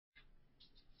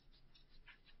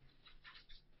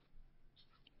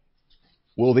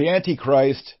Will the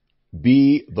Antichrist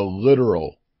be the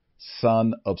literal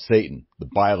son of Satan, the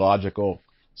biological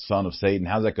son of Satan?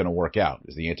 How's that going to work out?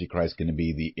 Is the Antichrist going to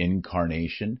be the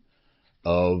incarnation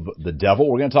of the devil?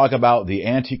 We're going to talk about the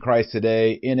Antichrist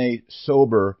today in a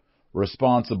sober,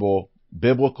 responsible,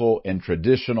 biblical, and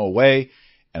traditional way.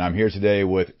 And I'm here today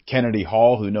with Kennedy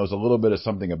Hall, who knows a little bit of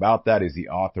something about that. He's the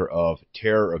author of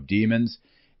Terror of Demons,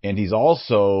 and he's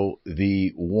also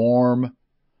the warm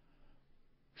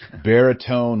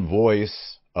baritone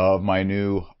voice of my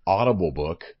new Audible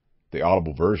book, the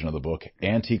Audible version of the book,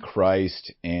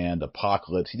 Antichrist and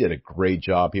Apocalypse. He did a great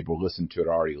job. People listening to it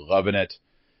are already loving it.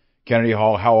 Kennedy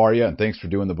Hall, how are you? And thanks for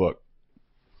doing the book.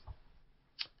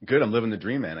 Good. I'm living the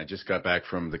dream, man. I just got back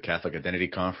from the Catholic Identity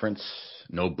Conference.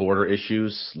 No border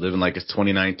issues. Living like it's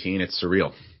 2019. It's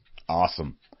surreal.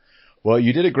 Awesome. Well,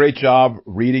 you did a great job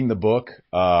reading the book.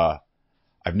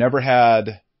 I've never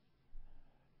had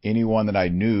anyone that I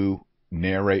knew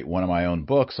narrate one of my own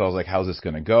books. So I was like, how's this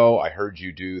going to go? I heard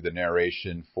you do the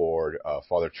narration for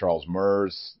Father Charles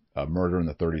Murr's Murder in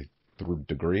the 33rd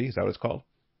Degree. Is that what it's called?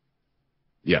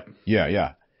 Yeah.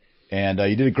 Yeah. And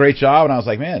you did a great job. And I was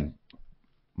like, man,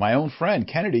 my own friend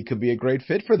Kennedy could be a great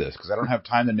fit for this because I don't have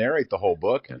time to narrate the whole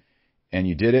book. Yeah. And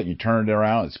you did it and you turned it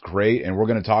around. It's great. And we're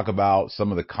going to talk about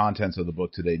some of the contents of the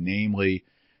book today, namely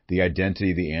the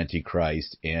identity of the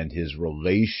Antichrist and his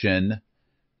relation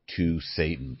to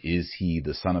Satan. Is he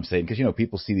the son of Satan? Because, you know,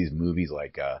 people see these movies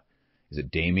like, is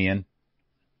it Damien,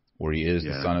 where he is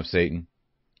the son of Satan?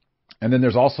 And then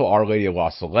there's also Our Lady of La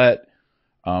Salette,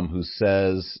 who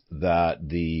says that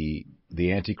the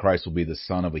Antichrist will be the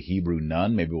son of a Hebrew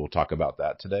nun. Maybe we'll talk about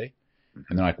that today.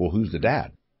 And they're like, well, who's the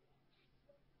dad?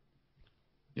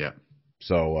 Yeah.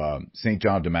 So St.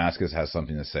 John of Damascus has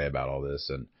something to say about all this,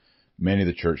 and many of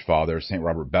the church fathers, St.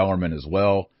 Robert Bellarmine as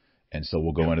well. And so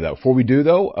we'll go into that. Before we do,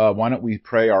 though, why don't we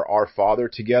pray our Father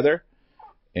together?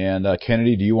 And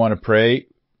Kennedy, do you want to pray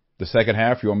the second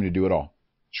half, or you want me to do it all?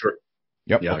 Sure.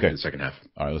 Yep. Yeah, okay. the second half.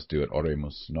 All right, let's do it.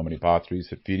 Oremus. Nomine Patris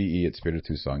et Filii et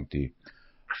Spiritus Sancti.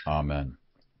 Amen.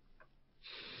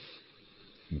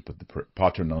 We put the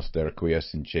Pater Noster, qui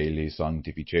es in caeli,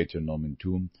 sanctificetur nomen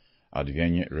tuum,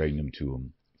 adveniat regnum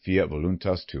tuum. Fiat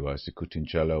voluntas tua, sicut in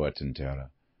cielo et in terra.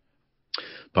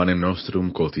 Panem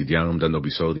nostrum quotidianum da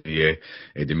nobis hodie,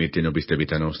 et dimitte nobis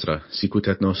debita nostra, sicut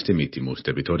et nos dimittimus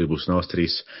debitoribus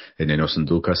nostris, et ne nos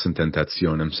inducas in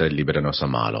tentationem, sed libera nos a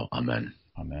malo. Amen.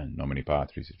 Amen. Nomine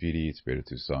Patris et Filii et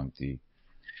Spiritus Sancti.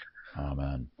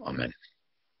 Amen. Amen.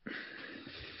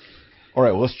 All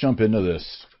right, well, let's jump into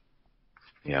this.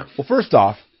 Yeah. Well, first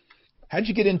off, how'd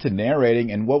you get into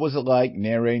narrating, and what was it like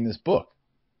narrating this book?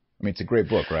 I mean, it's a great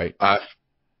book, right?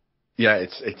 Yeah,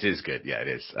 it is good. Yeah, it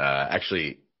is.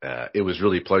 Actually, it was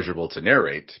really pleasurable to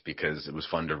narrate because it was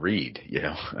fun to read, you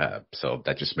know, so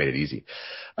that just made it easy.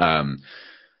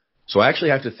 So I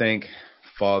actually have to thank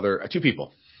two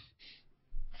people,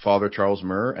 Father Charles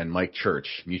Murr and Mike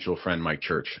Church, mutual friend Mike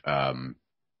Church.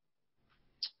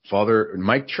 Father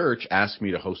Mike Church asked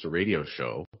me to host a radio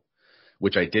show,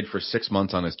 which I did for 6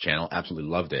 months on his channel. Absolutely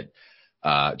loved it.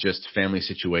 Just family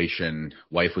situation.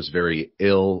 Wife was very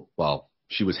ill. Well,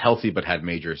 she was healthy, but had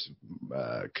major,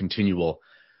 continual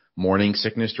morning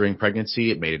sickness during pregnancy.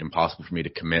 It made it impossible for me to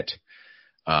commit,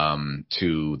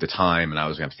 to the time, and I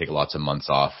was going to have to take lots of months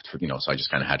off, so I just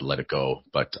kind of had to let it go.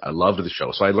 But I loved the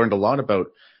show. So I learned a lot about,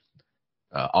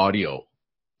 audio.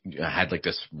 I had like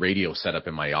this radio set up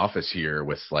in my office here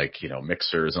with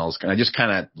mixers and all this. And I just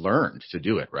kind of learned to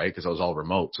do it, right? Because I was all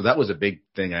remote. So that was a big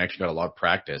thing. I actually got a lot of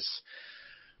practice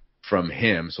from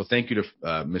him. So thank you to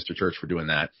Mr. Church for doing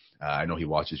that. I know he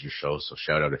watches your show, so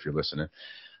shout out if you're listening.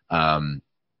 And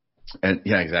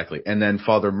yeah, exactly. And then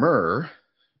Father Murr,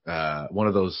 one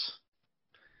of those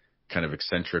kind of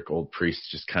eccentric old priests,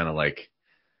 just kind of like,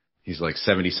 he's like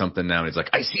 70 something now. And he's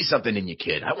like, I see something in you,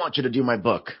 kid. I want you to do my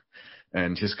book.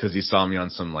 And just because he saw me on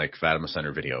some like Fatima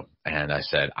Center video. And I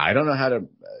said, I don't know how to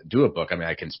do a book. I mean,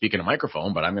 I can speak in a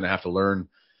microphone, but I'm going to have to learn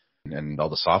and all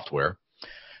the software.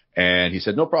 And he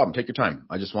said, no problem. Take your time.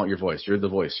 I just want your voice. You're the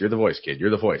voice. You're the voice, kid. You're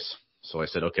the voice. So I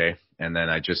said, okay. And then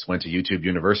I just went to YouTube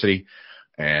University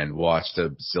and watched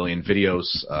a zillion videos,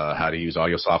 how to use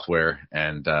audio software.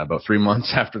 And about 3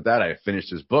 months after that, I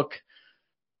finished his book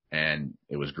and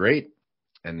it was great.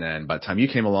 And then by the time you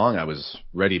came along, I was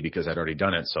ready because I'd already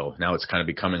done it. So now it's kind of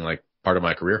becoming like part of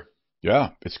my career.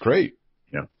 Yeah, it's great.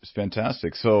 Yeah, it's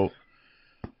fantastic. So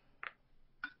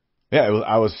yeah,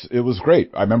 it was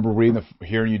great. I remember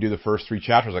hearing you do the first 3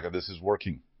 chapters. Like, this is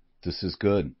working. This is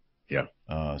good. Yeah.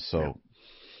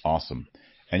 Awesome.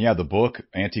 And yeah, the book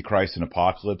Antichrist and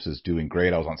Apocalypse is doing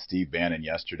great. I was on Steve Bannon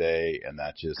yesterday, and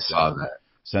that just saw that.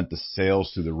 sent the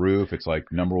sales through the roof. It's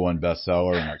like number one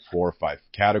bestseller in like 4 or 5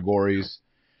 categories.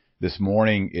 This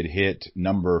morning it hit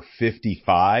number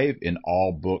 55 in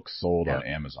all books sold on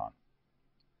Amazon.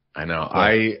 I know.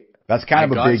 So that's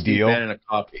kind of a big deal. I got Steve Bannon a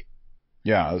copy.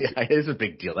 Yeah, it is a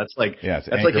big deal. That's like it's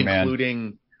that's like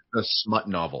including the smut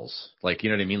novels. Like, you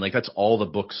know what I mean? Like, that's all the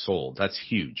books sold. That's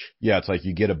huge. Yeah, it's like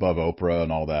you get above Oprah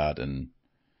and all that, and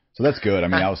so that's good. I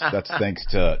mean, that's thanks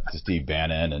to Steve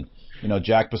Bannon and, you know,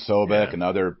 Jack Posobiec and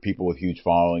other people with huge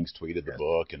followings tweeted the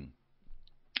book, and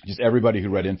just everybody who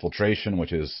read Infiltration,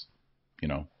 which is, you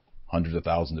know, hundreds of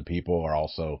thousands of people are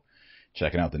also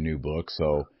checking out the new book.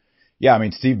 So yeah, I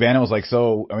mean, Steve Bannon was like,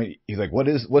 he's like,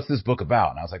 what's this book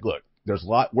about? And I was like, look, there's a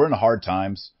lot. We're in hard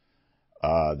times.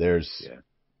 There's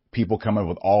people coming up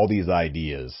with all these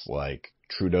ideas, like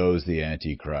Trudeau's the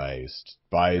Antichrist,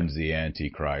 Biden's the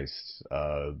Antichrist,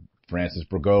 Francis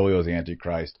Bergoglio's the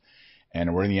Antichrist,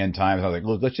 and we're in the end times. I was like,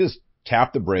 look, let's just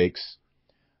tap the brakes.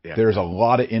 Yeah. There's a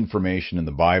lot of information in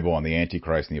the Bible on the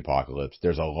Antichrist and the apocalypse.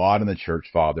 There's a lot in the church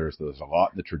fathers. There's a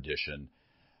lot in the tradition.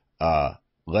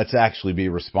 Let's actually be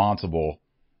responsible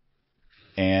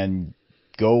and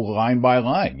go line by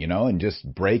line, you know, and just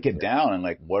break it down. And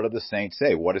like, what do the saints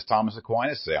say? What does Thomas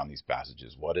Aquinas say on these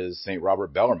passages? What does St.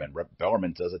 Robert Bellarmine?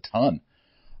 Bellarmine does a ton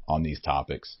on these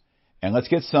topics. And let's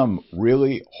get some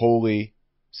really holy,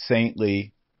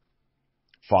 saintly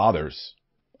fathers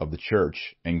of the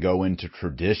church and go into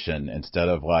tradition instead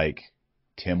of like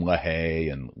Tim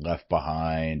LaHaye and Left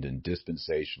Behind and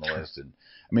dispensationalists. And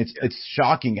I mean, it's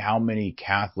shocking how many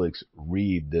Catholics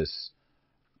read this.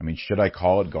 I mean, should I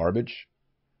call it garbage?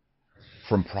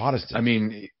 From Protestants, I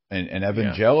mean, and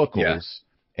evangelicals,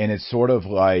 and it's sort of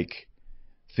like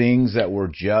things that were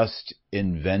just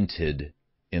invented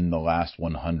in the last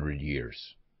 100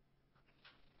 years.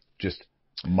 Just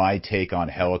my take on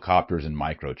helicopters and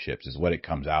microchips is what it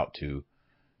comes out to,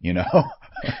 you know.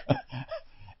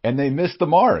 And they missed the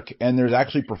mark. And there's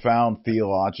actually profound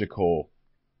theological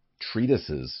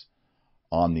treatises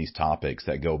on these topics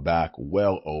that go back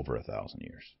well over 1,000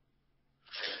 years.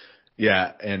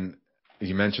 Yeah, and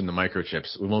you mentioned the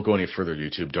microchips. We won't go any further,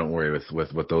 YouTube. Don't worry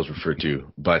with what those refer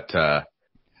to. But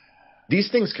these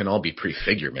things can all be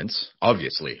prefigurements,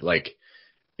 obviously. Like,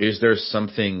 is there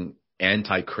something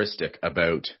antichristic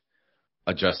about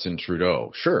a Justin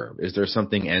Trudeau? Sure. Is there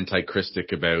something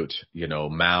antichristic about, you know,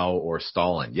 Mao or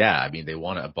Stalin? Yeah. I mean, they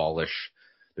want to abolish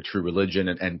the true religion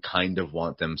and kind of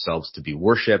want themselves to be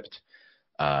worshipped.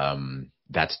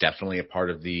 That's definitely a part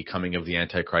of the coming of the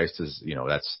Antichrist. Is, you know,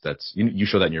 that's you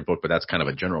show that in your book, but that's kind of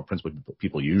a general principle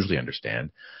people usually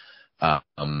understand.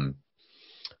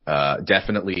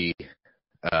 Definitely,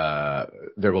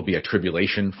 there will be a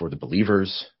tribulation for the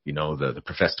believers, you know, the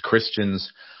professed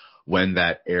Christians, when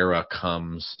that era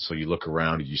comes. So you look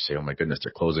around and you say, oh my goodness,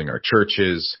 they're closing our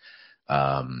churches.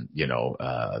 You know,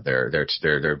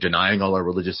 they're denying all our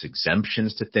religious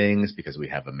exemptions to things because we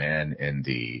have a man in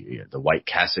the white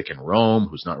cassock in Rome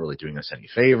who's not really doing us any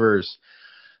favors.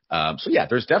 So yeah,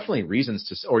 there's definitely reasons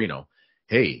to, or, you know,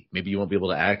 hey, maybe you won't be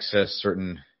able to access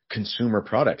certain consumer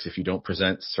products if you don't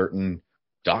present certain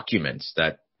documents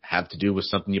that have to do with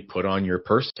something you put on your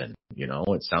person. You know,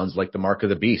 it sounds like the mark of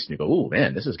the beast. And you go, oh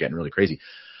man, this is getting really crazy.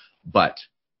 But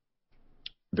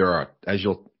there are, as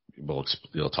you'll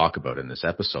talk about in this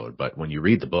episode, but when you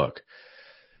read the book,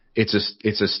 it's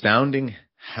astounding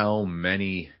how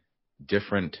many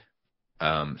different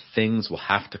things will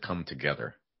have to come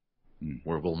together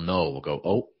where we'll go,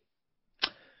 oh,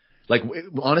 like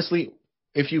honestly,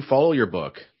 if you follow your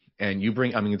book and you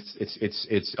bring, I mean,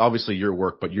 it's obviously your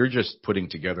work, but you're just putting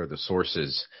together the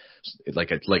sources.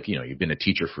 Like, you know, you've been a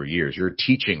teacher for years. You're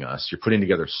teaching us, you're putting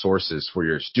together sources for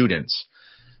your students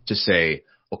to say,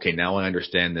 okay, now I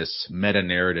understand this meta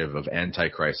narrative of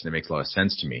Antichrist, and it makes a lot of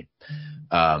sense to me.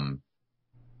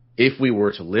 If we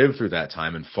were to live through that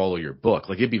time and follow your book,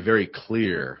 like, it'd be very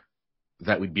clear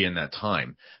that we'd be in that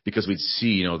time, because we'd see,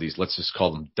 you know, these, let's just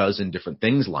call them dozen different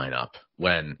things line up.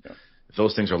 When if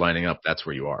those things are lining up, that's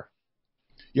where you are.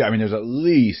 Yeah, I mean, there's at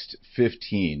least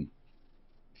 15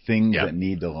 things that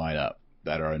need to line up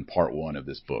that are in part 1 of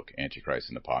this book, Antichrist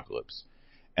and Apocalypse.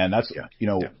 And that's, you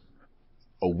know,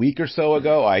 a week or so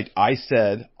ago, I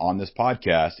said on this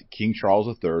podcast, King Charles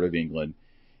III of England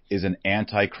is an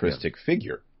antichristic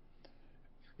figure.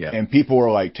 Yeah. And people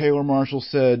were like, Taylor Marshall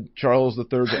said Charles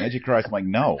III is the Antichrist. I'm like,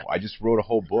 no, I just wrote a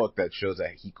whole book that shows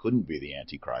that he couldn't be the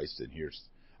Antichrist. And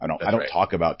I don't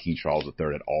talk about King Charles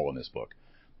III at all in this book.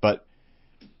 But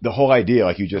the whole idea,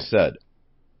 like you just said,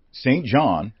 St.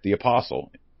 John, the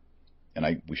apostle,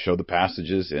 and we show the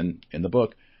passages in the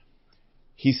book,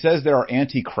 he says there are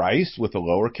antichrists with a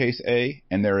lowercase a,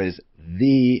 and there is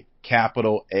the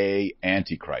capital A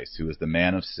Antichrist, who is the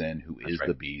man of sin, who is right.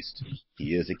 the beast.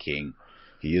 He is a king.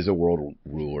 He is a world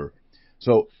ruler.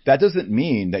 So that doesn't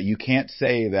mean that you can't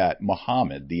say that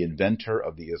Muhammad, the inventor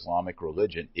of the Islamic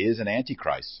religion, is an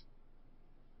Antichrist.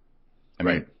 I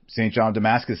mean, St. John of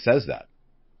Damascus says that.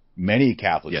 Many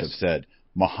Catholics have said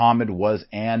Muhammad was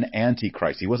an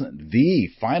Antichrist. He wasn't the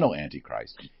final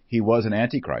Antichrist. He was an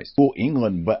Antichrist. Rule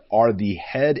England, but are the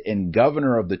head and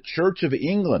governor of the Church of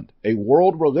England, a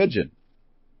world religion,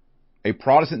 a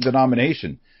Protestant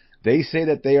denomination. They say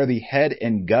that they are the head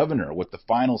and governor with the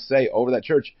final say over that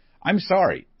church. I'm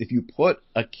sorry, if you put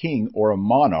a king or a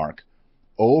monarch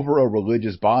over a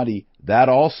religious body, that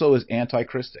also is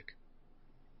antichristic.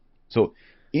 So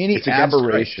any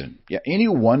aberration, any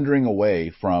wandering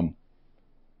away from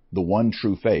the one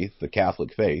true faith, the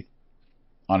Catholic faith,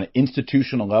 on an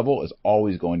institutional level is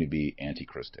always going to be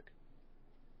antichristic.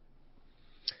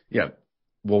 Yeah.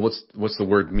 Well, what's the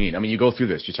word mean? I mean, you go through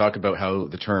this. You talk about how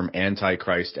the term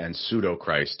Antichrist and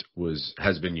pseudo-Christ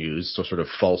has been used. So sort of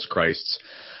false Christs,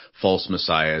 false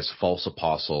messiahs, false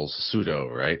apostles, pseudo,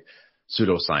 right?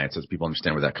 Pseudoscience, as people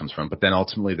understand where that comes from. But then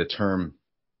ultimately the term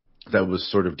that was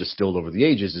sort of distilled over the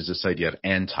ages is this idea of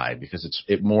anti, because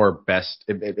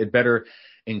it better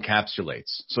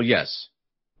encapsulates. So yes,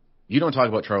 you don't talk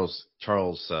about Charles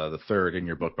the Third in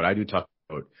your book, but I do talk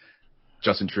about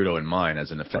Justin Trudeau in mine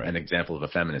as an example of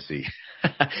effeminacy.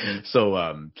 So,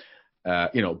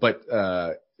 but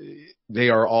they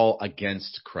are all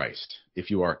against Christ.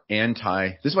 If you are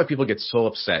this is why people get so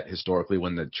upset historically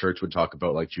when the church would talk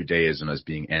about like Judaism as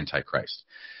being anti-Christ.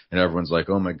 And everyone's like,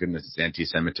 oh my goodness, it's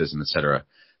anti-Semitism, etc.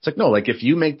 It's like, no, like if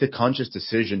you make the conscious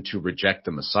decision to reject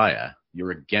the Messiah,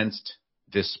 you're against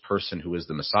this person who is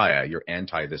the Messiah. You're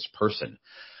anti this person.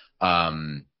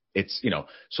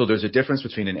 So there's a difference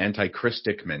between an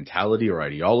anti-Christic mentality or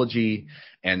ideology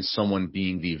and someone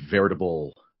being the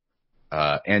veritable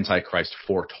Antichrist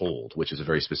foretold, which is a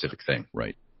very specific thing.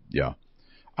 Right. Yeah.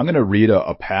 I'm going to read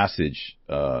a passage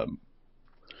from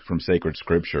sacred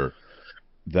scripture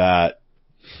that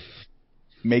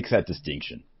makes that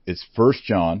distinction. It's 1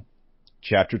 John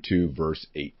chapter 2, verse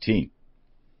 18.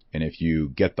 And if you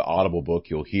get the Audible book,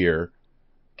 you'll hear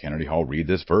Kennedy Hall read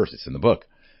this verse. It's in the book.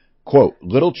 Quote,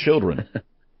 little children,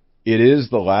 it is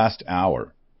the last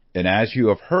hour. And as you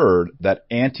have heard that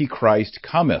Antichrist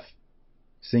cometh,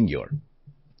 singular.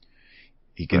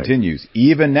 He continues,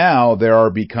 even now there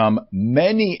are become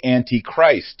many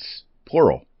antichrists,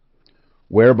 plural,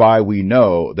 whereby we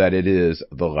know that it is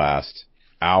the last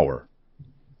hour.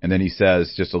 And then he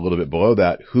says, just a little bit below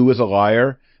that, who is a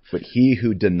liar? But he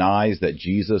who denies that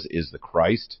Jesus is the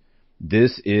Christ,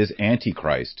 this is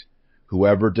Antichrist,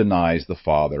 whoever denies the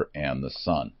Father and the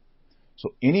Son.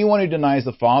 So anyone who denies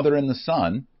the Father and the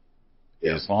Son,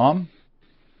 Islam,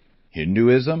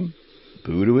 Hinduism,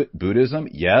 Buddhism,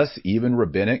 yes, even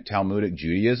Rabbinic Talmudic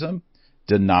Judaism,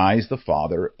 denies the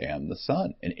Father and the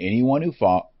Son. And anyone who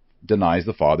denies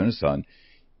the Father and the Son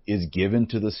is given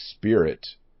to the spirit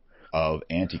of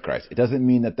Antichrist. It doesn't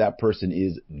mean that person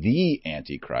is the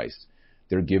Antichrist.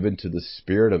 They're given to the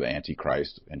spirit of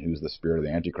Antichrist. And who's the spirit of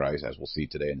the Antichrist, as we'll see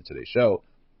today in today's show?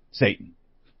 Satan,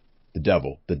 the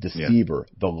devil, the deceiver,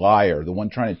 the liar, the one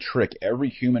trying to trick every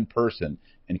human person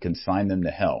and consign them to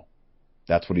hell.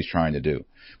 That's what he's trying to do.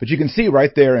 But you can see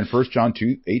right there in 1 John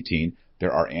 2:18,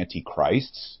 there are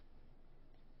antichrists,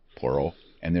 plural,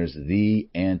 and there's the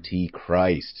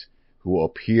Antichrist who will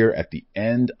appear at the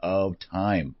end of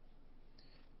time.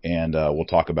 And we'll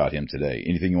talk about him today.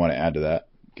 Anything you want to add to that,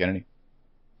 Kennedy?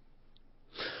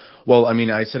 Well, I mean,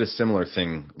 I said a similar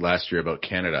thing last year about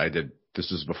Canada.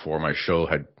 This was before my show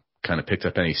had kind of picked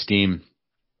up any steam,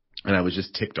 and I was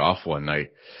just ticked off one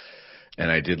night,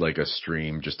 and I did like a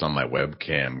stream just on my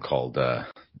webcam called, I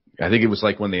think it was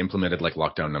like when they implemented like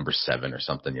lockdown number 7 or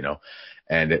something,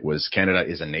 and it was Canada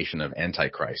is a nation of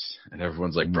Antichrist. And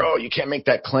everyone's like, bro, you can't make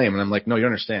that claim. And I'm like, no, you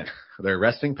understand. They're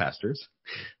arresting pastors.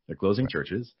 They're closing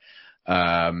churches.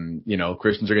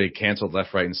 Christians are getting canceled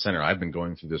left, right, and center. I've been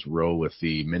going through this row with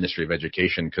the Ministry of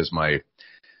Education because my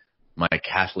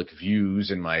Catholic views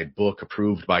in my book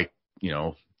approved by,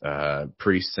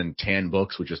 priests and Tan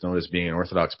Books, which is known as being an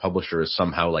Orthodox publisher, is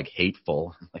somehow like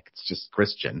hateful. Like it's just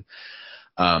Christian.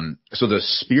 So the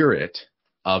spirit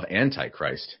of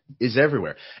Antichrist is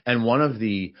everywhere. And one of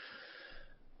the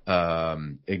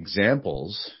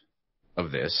examples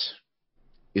of this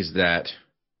is that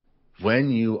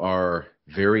when you are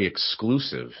very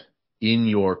exclusive in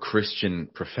your Christian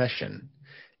profession,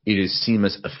 it is seen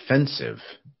as offensive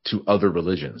to other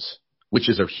religions, which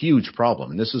is a huge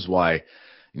problem. And this is why,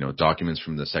 documents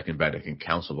from the Second Vatican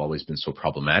Council have always been so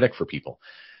problematic for people.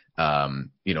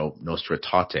 Nostra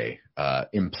Aetate,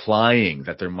 implying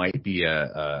that there might be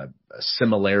a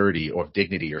similarity or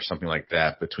dignity or something like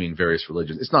that between various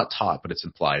religions. It's not taught, but it's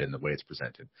implied in the way it's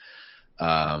presented.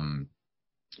 Talking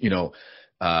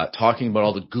about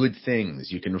all the good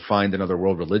things you can find in other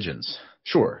world religions.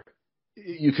 Sure,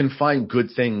 you can find good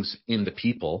things in the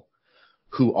people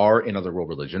who are in other world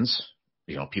religions.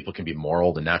 People can be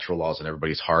moral, the natural laws in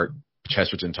everybody's heart.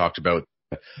 Chesterton talked about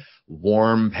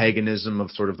warm paganism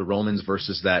of sort of the Romans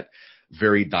versus that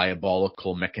very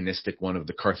diabolical, mechanistic one of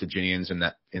the Carthaginians and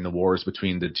that in the wars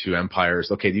between the two empires.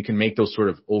 Okay, you can make those sort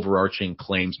of overarching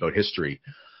claims about history.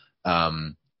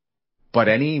 But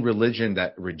any religion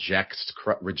that rejects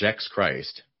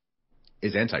Christ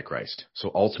is Antichrist.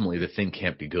 So ultimately, the thing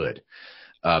can't be good.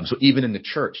 So even in the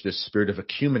church, this spirit of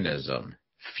ecumenism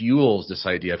fuels this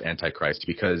idea of Antichrist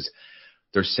because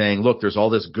they're saying, look, there's all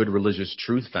this good religious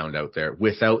truth found out there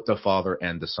without the Father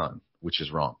and the Son, which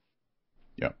is wrong.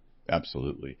 Yeah,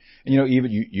 absolutely. And,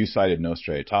 even you cited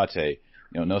Nostra Aetate.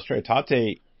 Nostra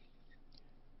Aetate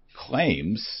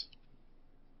claims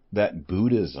that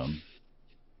Buddhism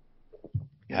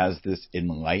has this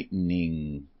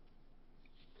enlightening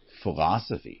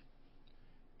philosophy.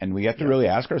 And we have to really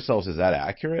ask ourselves, is that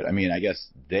accurate? I mean, I guess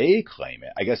they claim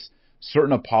it. I guess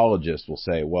certain apologists will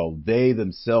say, well, they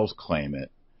themselves claim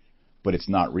it, but it's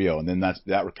not real. And then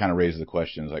that kind of raises the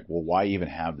question, is like, well, why even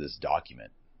have this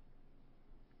document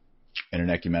in an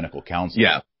ecumenical council?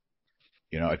 Yeah.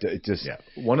 It just... Yeah.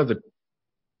 One of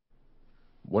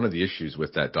the issues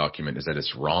with that document is that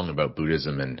it's wrong about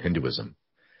Buddhism and Hinduism.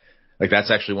 Like,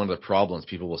 that's actually one of the problems.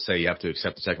 People will say you have to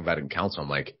accept the Second Vatican Council. I'm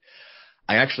like,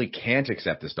 I actually can't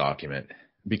accept this document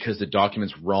because the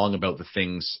document's wrong about the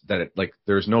things that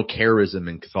there's no charism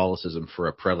in Catholicism for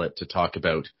a prelate to talk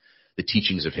about the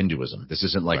teachings of Hinduism. This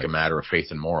isn't like a matter of faith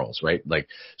and morals, right?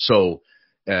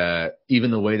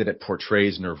 Even the way that it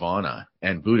portrays Nirvana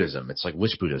and Buddhism, it's like,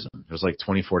 which Buddhism? There's like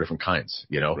 24 different kinds,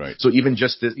 Right. So even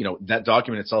just this, that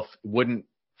document itself wouldn't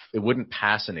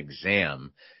pass an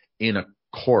exam in a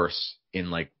course in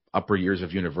like upper years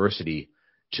of university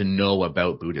to know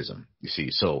about Buddhism, you see.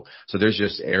 So there's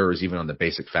just errors even on the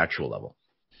basic factual level.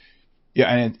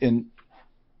 Yeah. And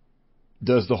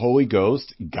does the Holy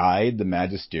Ghost guide the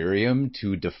magisterium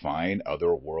to define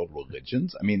other world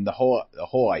religions? I mean, the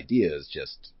whole idea is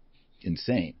just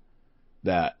insane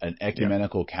that an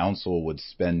ecumenical council would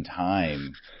spend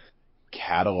time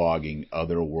cataloging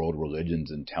other world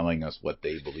religions and telling us what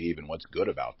they believe and what's good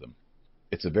about them.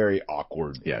 It's a very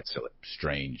awkward, it's silly,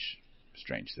 strange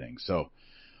thing. So,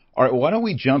 all right, why don't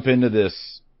we jump into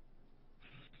this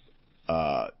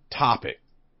topic?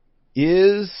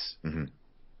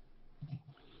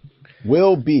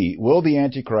 Will the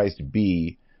Antichrist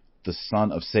be the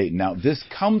son of Satan? Now, this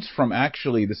comes from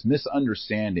actually this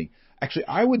misunderstanding. Actually,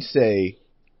 I would say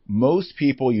most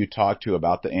people you talk to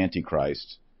about the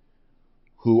Antichrist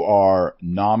who are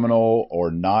nominal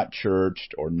or not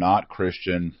churched or not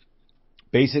Christian,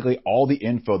 basically all the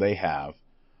info they have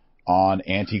on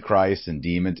Antichrist and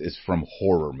demons is from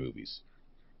horror movies.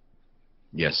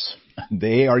 Yes.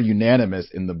 They are unanimous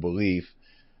in the belief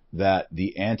that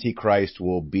the Antichrist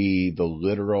will be the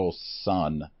literal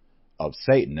son of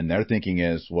Satan. And their thinking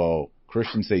is, well,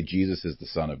 Christians say Jesus is the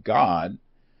Son of God,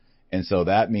 and so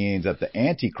that means that the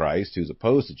Antichrist, who's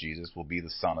opposed to Jesus, will be the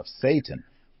son of Satan.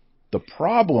 The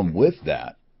problem with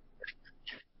that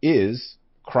is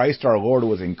Christ our Lord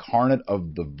was incarnate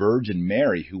of the Virgin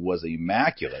Mary, who was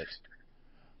immaculate,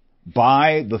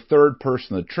 by the third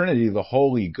person of the Trinity, the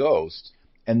Holy Ghost,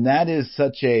 and that is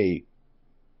such a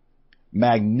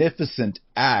magnificent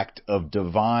act of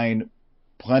divine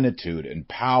plenitude and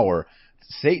power.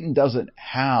 Satan doesn't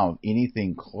have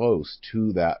anything close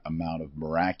to that amount of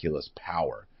miraculous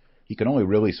power. He can only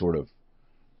really sort of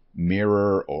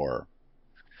mirror or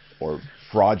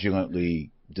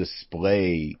fraudulently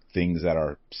display things that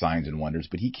are signs and wonders,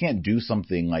 but he can't do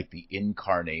something like the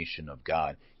incarnation of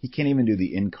God. He can't even do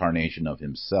the incarnation of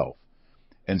himself.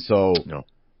 And so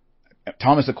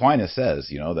Thomas Aquinas says,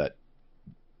 that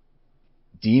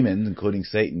demons, including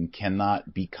Satan,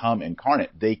 cannot become incarnate.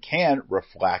 They can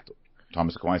reflect.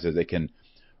 Thomas Aquinas says they can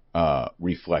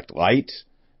reflect light.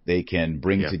 They can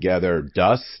bring together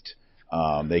dust.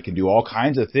 They can do all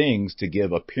kinds of things to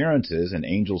give appearances, and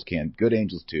angels can, good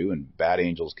angels too, and bad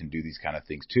angels can do these kind of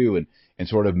things too, and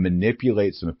sort of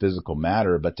manipulate some physical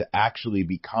matter. But to actually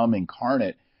become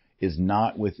incarnate is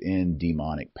not within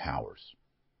demonic powers.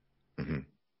 Mm-hmm.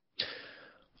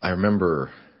 I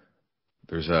remember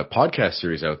there's a podcast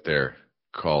series out there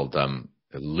called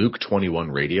Luke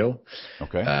 21 Radio.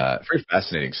 Okay. Very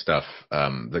fascinating stuff.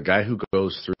 The guy who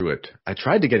goes through it, I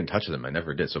tried to get in touch with him. I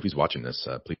never did. So if he's watching this,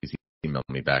 please email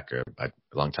me back. A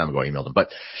long time ago, I emailed him.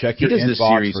 But check your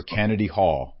inbox for Kennedy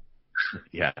Hall.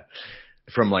 Yeah,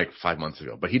 from like 5 months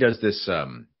ago. But he does this.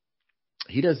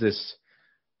 He does this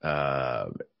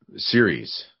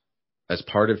series as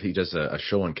part of. He does a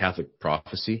show on Catholic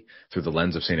prophecy through the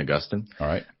lens of St. Augustine. All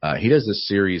right. He does this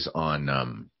series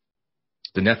on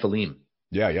the Nephilim.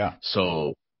 Yeah.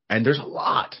 So, and there's a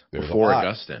lot before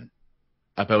Augustine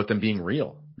about them being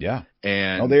real. Yeah.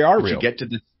 And they are real. You get to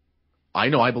this. I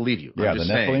know, I believe you. Yeah, the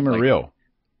Nephilim are real.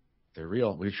 They're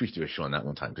real. We should do a show on that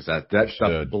one time because that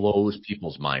stuff blows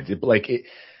people's minds.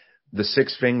 The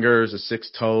 6 fingers, the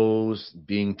 6 toes,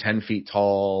 being 10 feet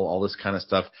tall, all this kind of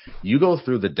stuff. You go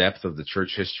through the depth of the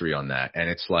church history on that, and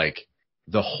it's like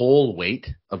the whole weight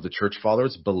of the church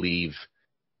fathers believe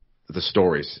the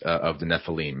stories of the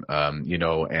Nephilim,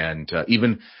 and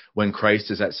even when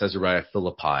Christ is at Caesarea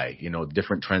Philippi,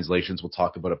 different translations will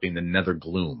talk about it being the nether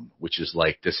gloom, which is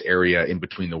like this area in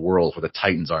between the worlds where the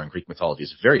Titans are in Greek mythology.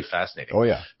 It's very fascinating. Oh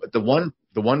yeah. But the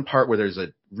one part where there's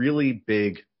a really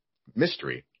big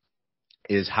mystery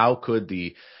is how could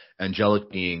the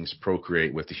angelic beings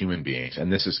procreate with the human beings?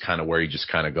 And this is kind of where you just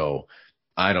kind of go,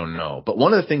 I don't know. But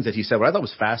one of the things that he said, what I thought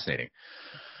was fascinating,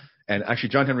 and actually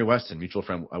John Henry Weston, mutual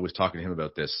friend, I was talking to him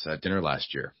about this at dinner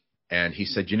last year. And he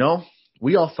said,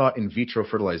 we all thought in vitro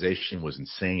fertilization was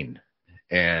insane.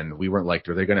 And we weren't like,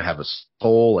 are they going to have a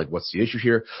soul? Like, what's the issue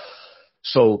here?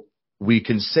 So we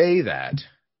can say that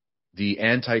the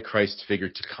Antichrist figure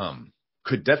to come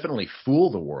could definitely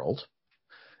fool the world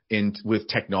with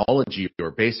technology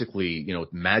or basically,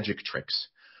 magic tricks.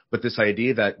 But this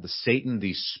idea that Satan,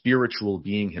 the spiritual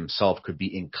being himself, could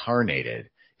be incarnated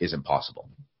is impossible.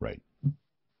 Right.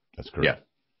 That's correct.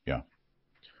 Yeah.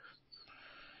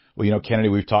 Well,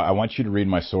 Kennedy, I want you to read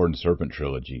my Sword and Serpent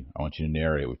trilogy. I want you to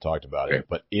narrate. We've talked about it.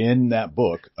 But in that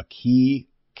book, a key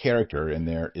character in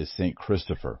there is St.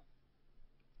 Christopher.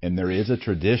 And there is a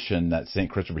tradition that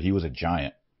St. Christopher, he was a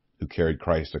giant who carried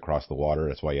Christ across the water.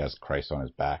 That's why he has Christ on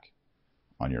his back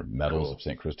on your medals of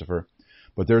St. Christopher.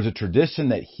 But there's a tradition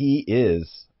that he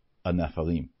is a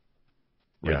Nephilim,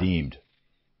 redeemed.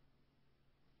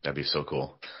 That'd be so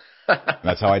cool.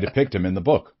 That's how I depict him in the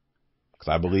book, because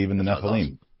I believe in the Nephilim.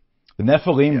 Awesome. The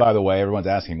Nephilim, by the way, everyone's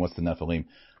asking, what's the Nephilim?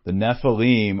 The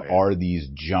Nephilim are these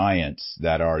giants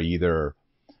that are either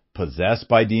possessed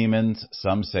by demons,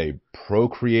 some say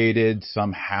procreated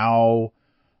somehow.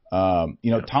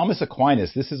 Thomas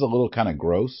Aquinas, this is a little kind of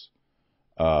gross,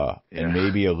 and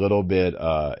maybe a little bit,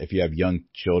 if you have young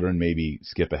children, maybe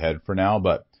skip ahead for now.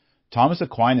 But Thomas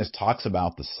Aquinas talks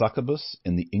about the succubus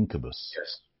and the incubus.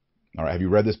 Yes. All right. Have you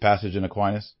read this passage in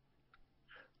Aquinas?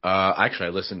 Actually,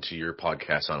 I listened to your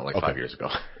podcast on it 5 years ago.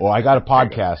 Well, I got a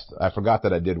podcast. I forgot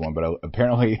that I did one, but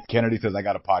apparently Kennedy says I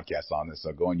got a podcast on this,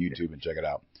 so go on YouTube and check it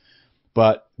out.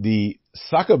 But the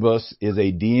succubus is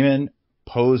a demon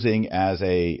posing as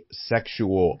a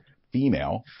sexual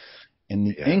female, and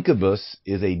the incubus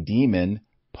is a demon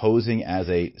posing as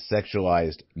a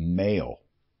sexualized male.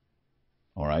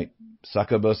 All right?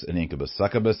 Succubus and incubus.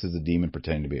 Succubus is a demon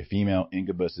pretending to be a female.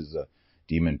 Incubus is a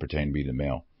demon pretending to be the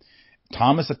male.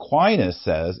 Thomas Aquinas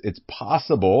says it's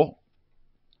possible,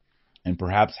 and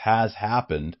perhaps has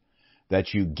happened,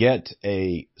 that you get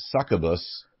a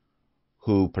succubus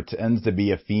who pretends to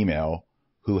be a female,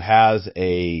 who has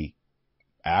a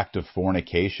act of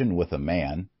fornication with a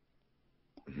man,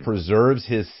 preserves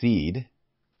his seed,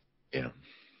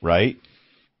 right?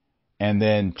 And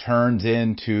then turns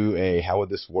into how would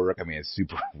this work? I mean, it's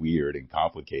super weird and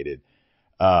complicated.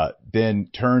 Then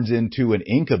turns into an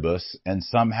incubus and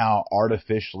somehow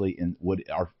would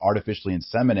artificially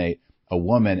inseminate a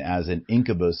woman as an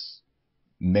incubus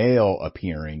male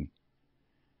appearing.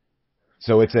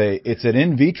 So it's an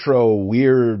in vitro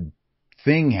weird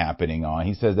thing happening on.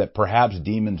 He says that perhaps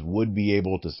demons would be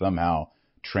able to somehow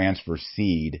transfer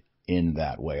seed in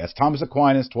that way. That's Thomas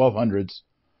Aquinas, 1200s.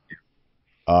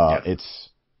 It's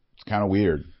kind of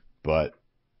weird, but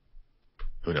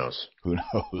who knows? Who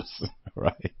knows,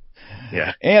 right?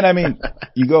 Yeah. And I mean,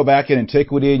 you go back in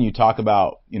antiquity and you talk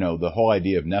about, the whole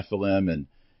idea of Nephilim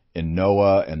and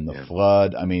Noah and the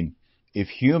flood. I mean, if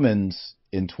humans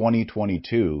in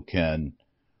 2022 can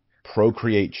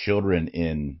procreate children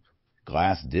in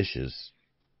glass dishes,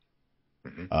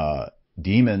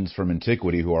 demons from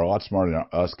antiquity who are a lot smarter than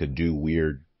us could do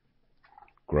weird,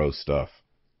 gross stuff.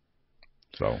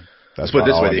 So that's put it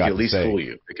this way: they could at least fool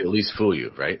you. They could at least fool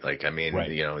you, right? Like, I mean,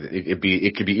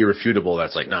 it could be irrefutable.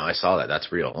 That's like, no, I saw that. That's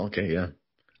real. Okay, yeah.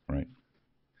 Right.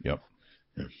 Yep.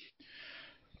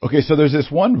 Yeah. Okay, so there's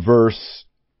this one verse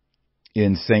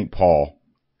in St. Paul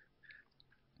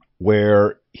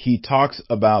where he talks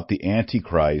about the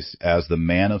Antichrist as the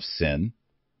man of sin,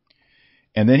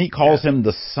 and then he calls him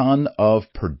the son of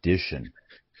perdition.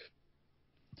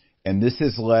 And this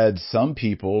has led some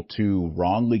people to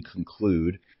wrongly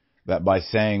conclude that by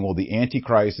saying, well, the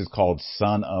Antichrist is called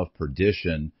son of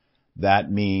perdition,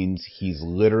 that means he's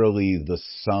literally the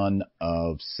son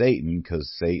of Satan,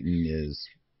 because Satan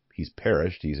he's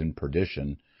perished, he's in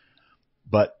perdition.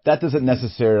 But that doesn't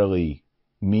necessarily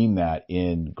mean that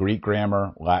in Greek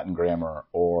grammar, Latin grammar,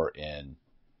 or in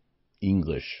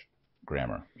English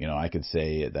grammar. You know, I could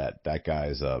say that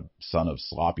guy's a son of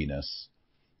sloppiness.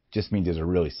 Just means he's a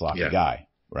really sloppy guy,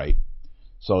 right?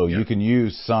 So you can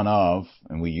use son of,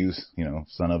 and we use,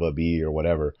 son of a bee or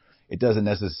whatever. It doesn't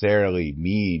necessarily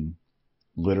mean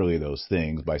literally those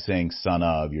things. By saying son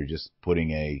of, you're just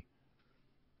putting a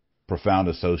profound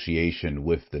association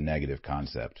with the negative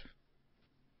concept.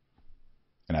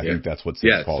 And I think that's what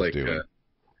St. Paul's doing.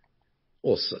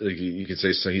 Well, you could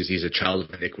say so he's a child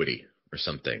of iniquity or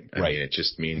something. I mean, it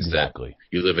just means that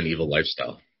you live an evil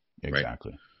lifestyle.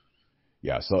 Exactly. Right?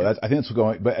 Yeah, so I think that's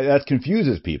going, but that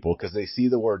confuses people because they see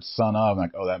the word son of,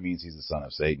 like, oh, that means he's the son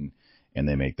of Satan, and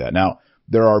they make that. Now,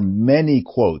 there are many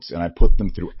quotes, and I put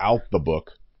them throughout the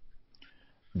book,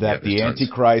 that the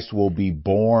Antichrist will be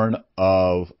born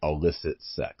of illicit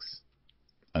sex.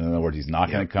 In other words, he's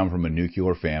not going to come from a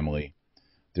nuclear family.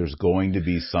 There's going to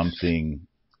be something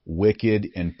wicked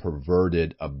and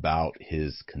perverted about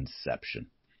his conception.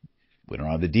 We don't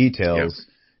have the details,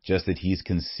 just that he's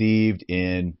conceived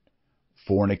in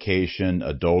fornication,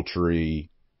 adultery,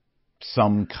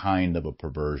 some kind of a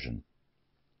perversion.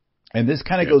 And this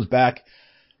kind of goes back,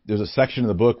 there's a section of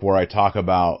the book where I talk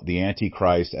about the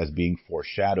Antichrist as being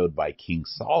foreshadowed by King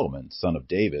Solomon, son of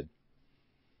David,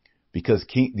 because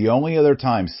the only other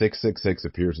time 666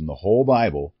 appears in the whole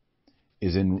Bible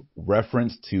is in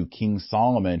reference to King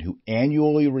Solomon, who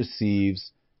annually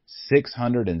receives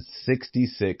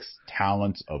 666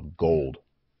 talents of gold,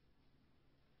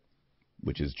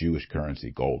 which is Jewish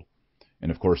currency, gold. And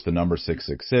of course, the number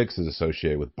 666 is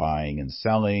associated with buying and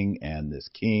selling, and this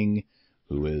king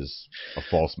who is a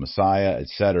false messiah,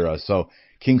 etc. So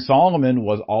King Solomon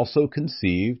was also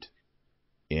conceived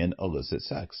in illicit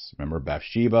sex. Remember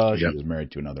Bathsheba? She was married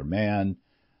to another man.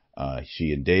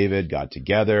 She and David got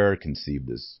together, conceived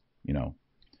this,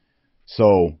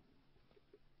 So,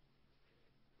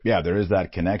 there is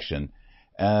that connection.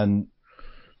 And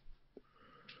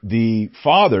the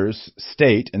fathers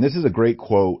state, and this is a great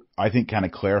quote, I think kind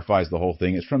of clarifies the whole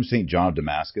thing. It's from St. John of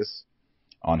Damascus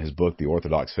on his book, The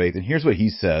Orthodox Faith. And here's what he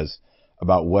says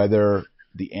about whether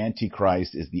the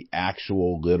Antichrist is the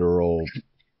actual, literal,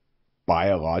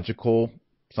 biological,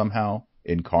 somehow,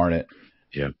 incarnate.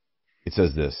 Yeah. It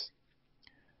says this: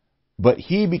 but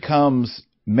he becomes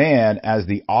man as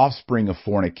the offspring of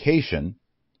fornication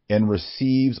and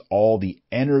receives all the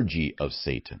energy of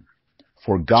Satan.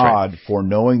 For God,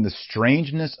 foreknowing the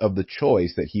strangeness of the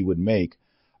choice that he would make,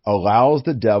 allows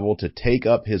the devil to take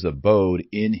up his abode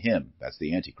in him. That's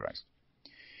the Antichrist.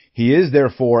 He is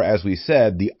therefore, as we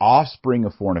said, the offspring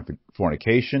of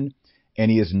fornication,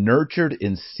 and he is nurtured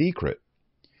in secret.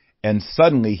 And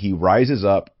suddenly he rises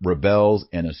up, rebels,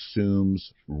 and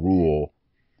assumes rule.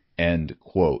 End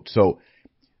quote. So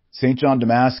St. John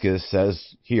Damascus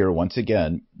says here, once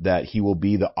again, that he will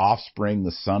be the offspring,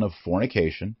 the son of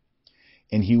fornication,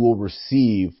 and he will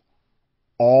receive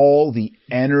all the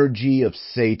energy of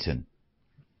Satan,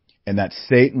 and that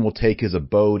Satan will take his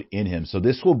abode in him. So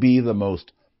this will be the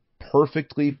most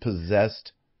perfectly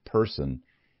possessed person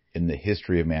in the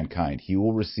history of mankind. He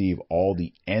will receive all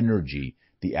the energy,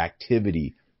 the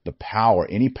activity, the power,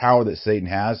 any power that Satan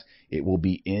has, it will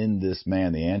be in this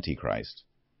man, the Antichrist.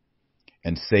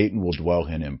 And Satan will dwell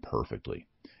in him perfectly.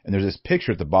 And there's this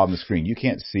picture at the bottom of the screen. You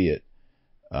can't see it,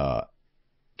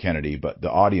 Kennedy, but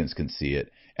the audience can see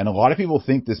it. And a lot of people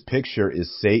think this picture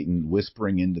is Satan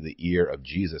whispering into the ear of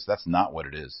Jesus. That's not what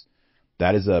it is.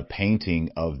 That is a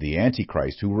painting of the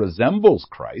Antichrist, who resembles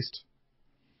Christ,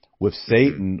 with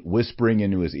Satan whispering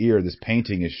into his ear. This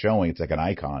painting is showing, it's like an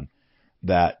icon,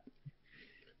 that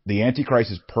the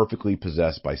Antichrist is perfectly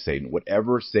possessed by Satan.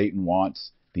 Whatever Satan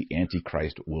wants, the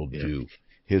Antichrist will do.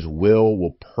 His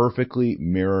will perfectly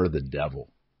mirror the devil,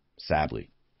 sadly.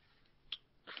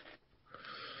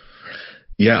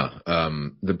 Yeah,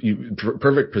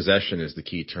 perfect possession is the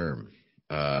key term.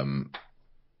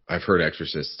 I've heard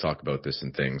exorcists talk about this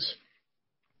and things.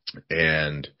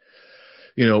 And,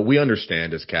 we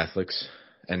understand as Catholics,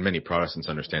 and many Protestants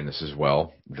understand this as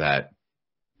well, that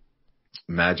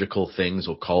magical things,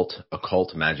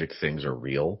 occult magic things are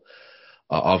real.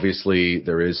 Obviously,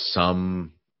 there is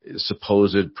some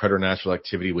supposed preternatural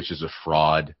activity, which is a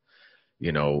fraud.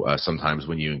 Sometimes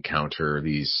when you encounter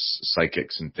these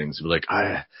psychics and things, you're like,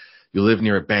 you live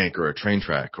near a bank or a train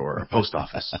track or a post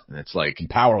office, and it's like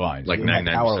power lines, like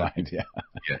 99%. Power lines, yeah.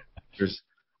 Yeah.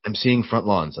 I'm seeing front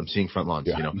lawns.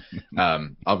 Yeah.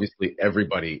 Obviously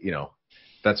everybody,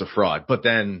 that's a fraud. But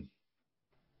then,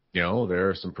 there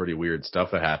are some pretty weird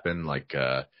stuff that happen. Like,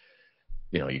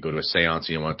 you go to a seance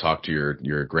and you want to talk to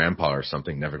your grandpa or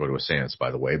something. Never go to a seance,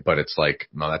 by the way. But it's like,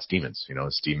 no, that's demons.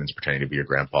 It's demons pretending to be your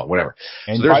grandpa, whatever.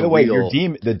 And so by the way,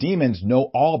 the demons know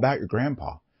all about your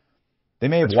grandpa. They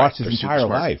may have watched his entire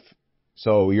life.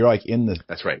 So you're like in the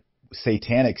that's right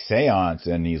satanic seance,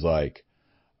 and he's like,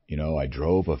 I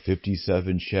drove a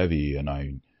 57 Chevy and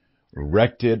I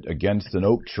wrecked it against an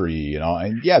oak tree,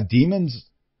 and yeah, demons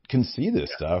can see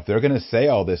this stuff. They're going to say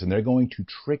all this, and they're going to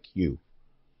trick you,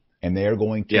 and they are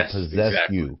going to possess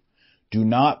you. Do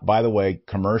not, by the way,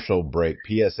 commercial break,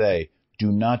 PSA,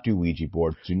 do not do Ouija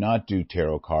boards, do not do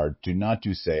tarot cards, do not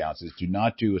do seances, do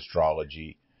not do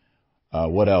astrology.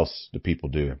 What else do people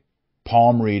do?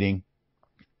 Palm reading.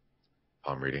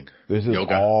 This is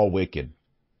yoga. All wicked.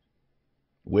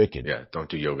 Wicked. Yeah, don't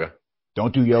do yoga.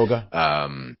 Don't do yoga.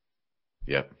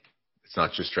 Yep. It's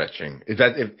not just stretching.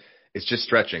 It's just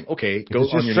stretching. Okay, go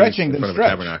on your stretching, knees in front of a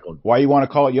tabernacle. Why you want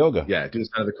to call it yoga? Yeah, do the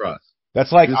sign of the cross.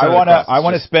 That's like I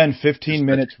want to spend 15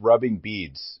 minutes rubbing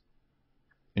beads.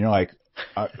 And you're like,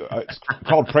 it's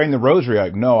called praying the rosary.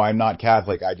 Like, no, I'm not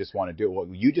Catholic. I just want to do it. Well,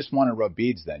 you just want to rub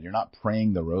beads then. You're not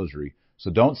praying the rosary.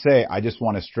 So don't say, I just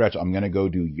want to stretch. I'm going to go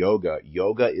do yoga.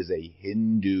 Yoga is a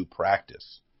Hindu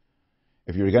practice.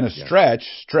 If you're going to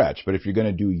stretch. But if you're going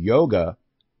to do yoga,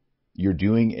 you're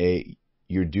doing a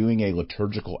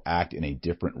liturgical act in a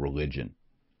different religion.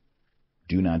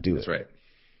 Do not do it. That's right.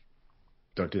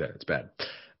 Don't do that. It's bad.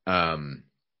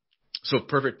 So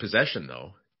perfect possession,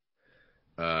 though,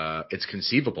 it's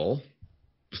conceivable.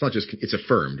 It's not just, it's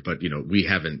affirmed, but, we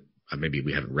haven't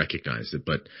recognized it,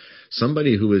 but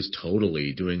somebody who is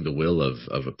totally doing the will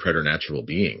of a preternatural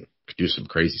being could do some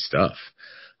crazy stuff.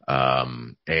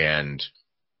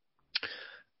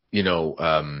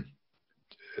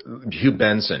 Hugh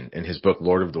Benson, in his book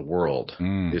Lord of the World,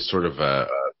 is sort of a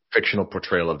fictional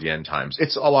portrayal of the end times.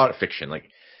 It's a lot of fiction. Like,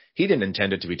 he didn't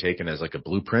intend it to be taken as like a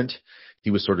blueprint. He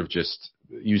was sort of just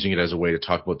using it as a way to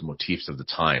talk about the motifs of the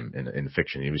time in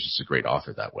fiction. He was just a great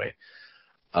author that way.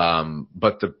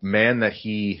 But the man that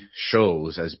he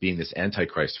shows as being this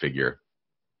Antichrist figure,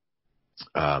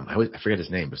 I forget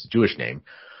his name, but it's a Jewish name.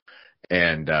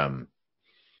 And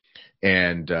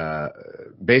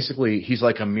basically he's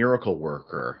like a miracle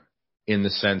worker in the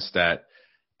sense that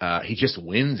he just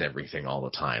wins everything all the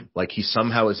time. Like, he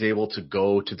somehow is able to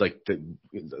go to like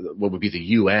what would be the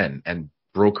UN and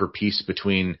broker peace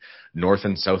between North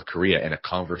and South Korea in a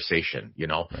conversation,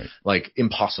 right. Like,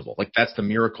 impossible. Like, that's the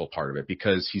miracle part of it,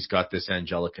 because he's got this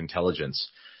angelic intelligence.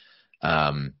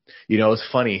 It's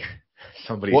funny.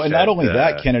 Somebody said, and not only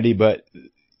that, Kennedy, but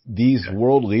these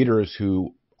world leaders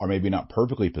who are maybe not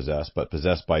perfectly possessed, but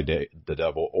possessed by the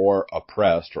devil or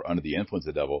oppressed or under the influence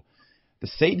of the devil, the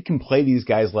Satan can play these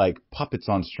guys like puppets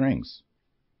on strings.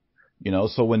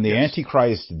 So when the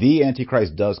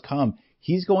Antichrist does come,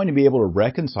 he's going to be able to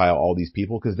reconcile all these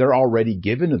people because they're already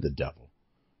given to the devil,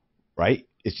 right?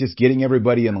 It's just getting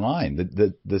everybody in line.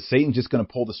 The Satan's just going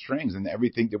to pull the strings, and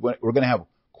everything. We're going to have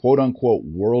quote unquote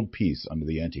world peace under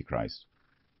the Antichrist,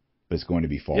 but it's going to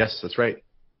be false. Yes, that's right.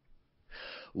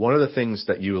 One of the things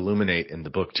that you illuminate in the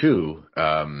book too,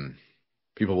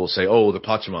 people will say, "Oh, the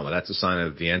Pachamama, that's a sign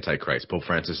of the Antichrist. Pope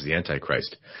Francis is the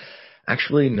Antichrist."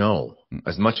 Actually, no.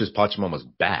 As much as Pachamama's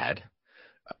bad,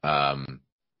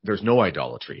 there's no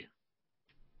idolatry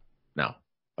now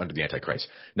under the Antichrist.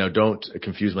 Now, don't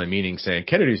confuse my meaning saying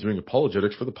Kennedy's doing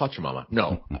apologetics for the Pachamama.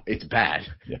 No, it's bad.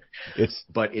 Yeah.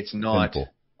 But it's not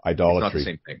simple. Idolatry. It's not the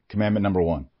same thing. Commandment number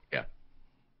 1. Yeah.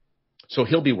 So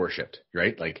he'll be worshipped,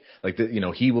 right?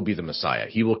 He will be the Messiah.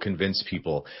 He will convince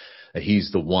people that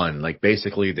he's the one. Like,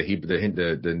 basically,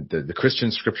 the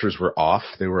Christian scriptures were off;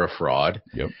 they were a fraud.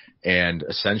 Yep. And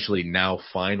essentially, now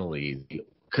finally,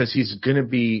 because he's going to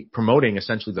be promoting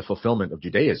essentially the fulfillment of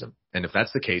Judaism, and if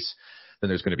that's the case, then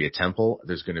there's going to be a temple,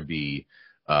 there's going to be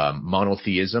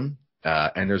monotheism,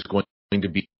 and there's going to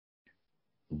be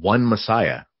one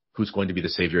Messiah who's going to be the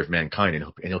savior of mankind, and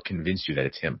he'll convince you that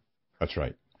it's him. That's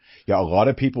right. Yeah, a lot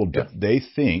of people, they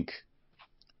think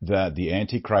that the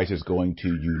Antichrist is going to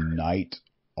unite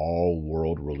all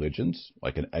world religions,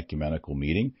 like an ecumenical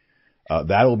meeting.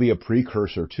 That will be a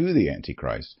precursor to the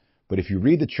Antichrist. But if you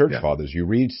read the Church Fathers, you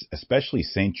read especially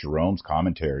St. Jerome's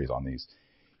commentaries on these,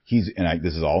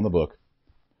 this is all in the book.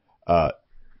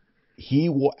 he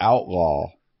will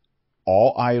outlaw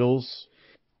all idols,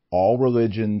 all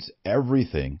religions,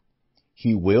 everything.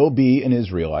 He will be an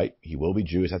Israelite. He will be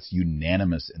Jewish. That's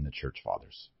unanimous in the church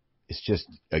fathers. It's just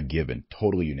a given,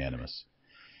 totally unanimous.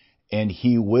 And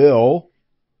he will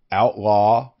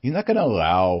outlaw, he's not going to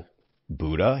allow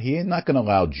Buddha. He's not going to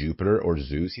allow Jupiter or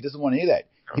Zeus. He doesn't want any of that.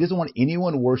 He doesn't want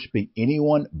anyone worshiping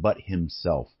anyone but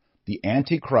himself. The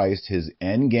Antichrist, his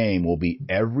end game will be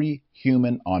every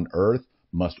human on earth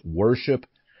must worship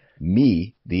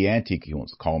me, the Antichrist. He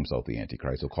won't call himself the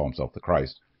Antichrist. He'll call himself the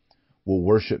Christ. Will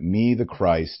worship me, the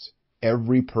Christ,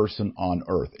 every person on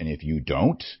earth. And if you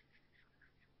don't,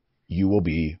 you will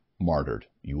be martyred.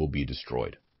 You will be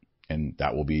destroyed. And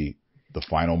that will be the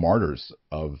final martyrs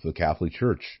of the Catholic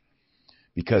Church.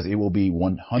 Because it will be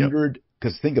 100,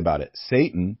 because think about it,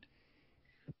 Satan,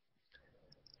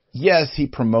 yes, he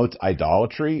promotes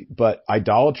idolatry, but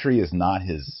idolatry is not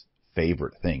his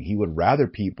favorite thing. He would rather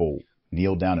people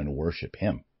kneel down and worship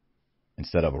him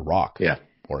instead of a rock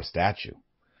or a statue.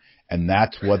 And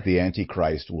that's what the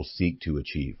Antichrist will seek to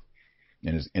achieve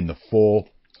in the full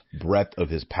breadth of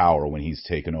his power when he's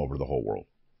taken over the whole world.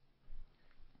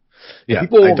 Yeah,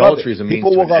 idolatry is a means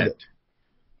to an end.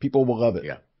 People will love it.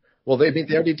 Yeah. Well, they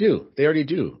already do. They already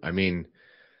do. I mean,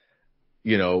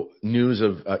 news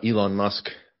of Elon Musk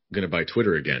going to buy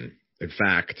Twitter again. In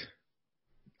fact,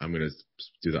 I'm going to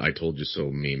do the "I told you so"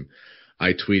 meme.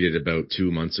 I tweeted about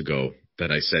 2 months ago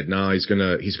that I said, no, he's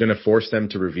gonna force them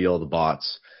to reveal the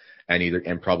bots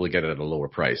and probably get it at a lower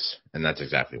price. And that's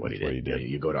exactly what he did.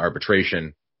 You go to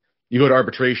arbitration,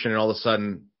 and all of a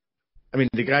sudden, I mean,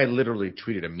 the guy literally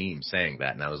tweeted a meme saying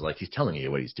that, and I was like, he's telling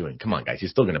you what he's doing. Come on, guys,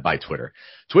 he's still going to buy Twitter.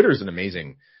 Twitter is an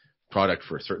amazing product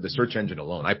for the search engine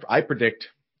alone. I predict,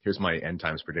 here's my end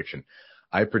times prediction.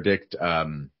 I predict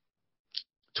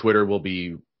Twitter will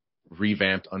be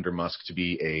revamped under Musk to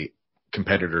be a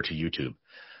competitor to YouTube.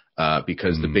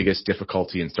 Because the biggest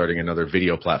difficulty in starting another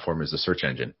video platform is the search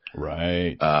engine.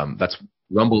 Right. That's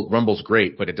Rumble's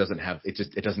great, but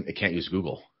it can't use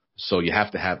Google. So you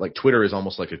have to have, like, Twitter is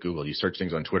almost like a Google. You search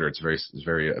things on Twitter. It's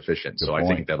very efficient. Good point.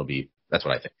 I think that's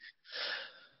what I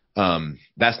think.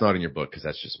 That's not in your book because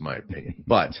that's just my opinion.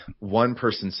 But one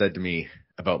person said to me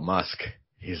about Musk,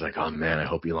 he's like, oh man, I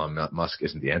hope Elon Musk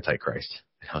isn't the Antichrist.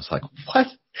 And I was like, what?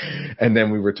 And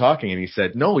then we were talking and he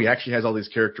said, no, he actually has all these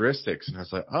characteristics. And I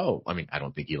was like, oh, I mean, I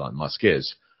don't think Elon Musk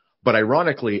is. But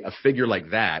ironically, a figure like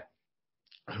that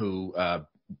who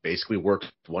basically works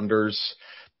wonders,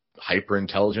 hyper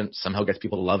intelligent, somehow gets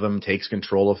people to love him, takes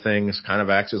control of things, kind of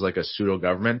acts as like a pseudo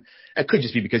government. It could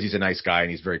just be because he's a nice guy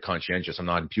and he's very conscientious. I'm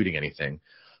not imputing anything.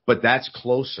 But that's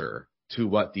closer to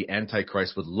what the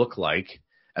Antichrist would look like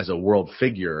as a world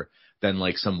figure than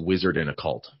like some wizard in a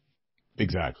cult.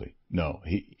 Exactly. No,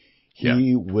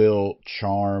 he will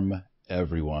charm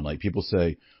everyone. Like people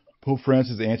say, Pope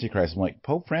Francis is the Antichrist. I'm like,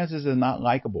 Pope Francis is not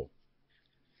likable.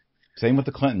 Same with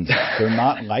the Clintons. They're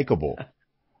not likable.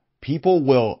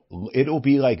 It'll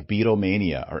be like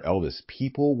Beatlemania or Elvis.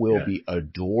 People will be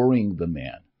adoring the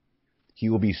man. He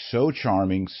will be so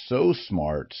charming, so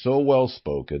smart, so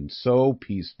well-spoken, so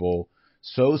peaceful,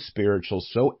 so spiritual,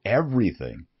 so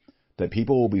everything that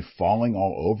people will be falling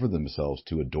all over themselves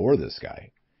to adore this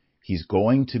guy. He's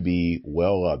going to be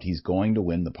well-loved. He's going to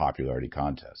win the popularity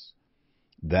contest.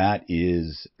 That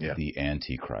is the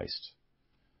Antichrist.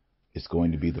 It's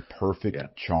going to be the perfect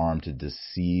charm to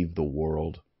deceive the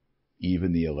world,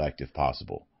 even the elect if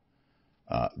possible.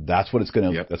 That's what it's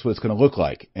going to. That's what it's going to look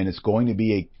like, and it's going to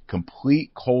be a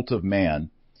complete cult of man.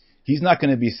 He's not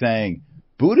going to be saying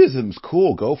Buddhism's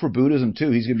cool. Go for Buddhism too.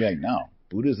 He's going to be like, no,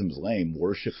 Buddhism's lame.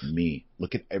 Worship me.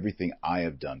 Look at everything I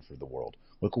have done for the world.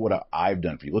 Look at what I've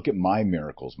done for you. Look at my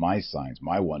miracles, my signs,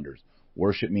 my wonders.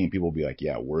 Worship me, and people will be like,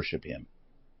 yeah, worship him.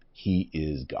 He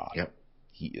is God. Yep.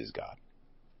 He is God.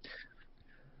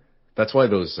 That's why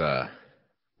those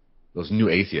new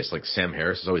atheists like Sam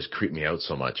Harris has always creeped me out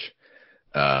so much.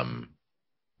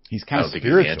 He's kind of spiritual. I don't think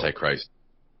he's the Antichrist.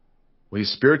 Well,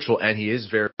 he's spiritual, and he is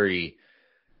very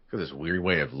got this weird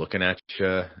way of looking at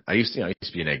you. I used to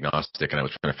be an agnostic, and I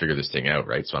was trying to figure this thing out,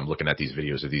 right? So I'm looking at these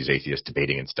videos of these atheists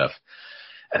debating and stuff,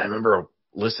 and I remember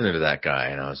listening to that guy,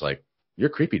 and I was like, "You're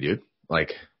creepy, dude.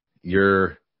 Like,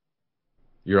 you're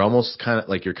almost kind of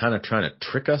like you're kind of trying to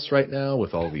trick us right now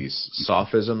with all these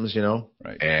sophisms, you know?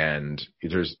 Right. And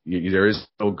there is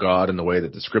no God in the way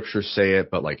that the scriptures say it,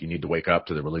 but like you need to wake up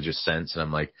to the religious sense." And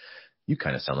I'm like, you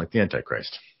kind of sound like the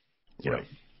Antichrist, you know?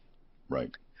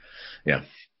 Right. Yeah.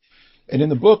 And in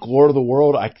the book, Lord of the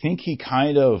World, I think he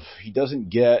doesn't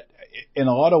get, in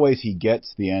a lot of ways, he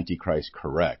gets the Antichrist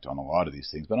correct on a lot of these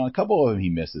things, but on a couple of them he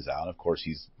misses out. Of course,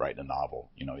 he's writing a novel.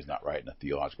 You know, he's not writing a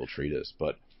theological treatise,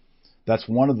 but that's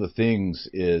one of the things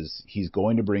is he's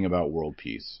going to bring about world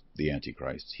peace, the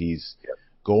Antichrist. He's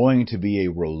going to be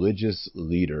a religious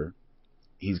leader.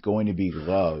 He's going to be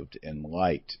loved and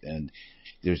liked. And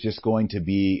there's just going to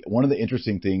be, one of the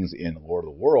interesting things in Lord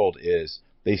of the World is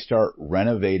they start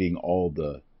renovating all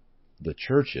the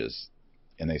churches,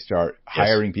 and they start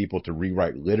hiring people to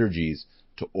rewrite liturgies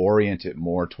to orient it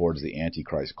more towards the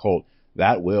Antichrist cult.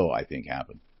 That will, I think,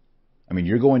 happen. I mean,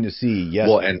 you're going to see,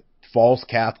 and false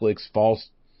Catholics, false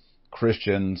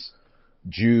Christians,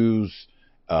 Jews,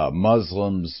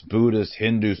 Muslims, Buddhists,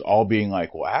 Hindus, all being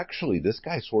like, well, actually, this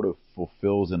guy sort of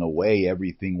fulfills in a way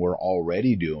everything we're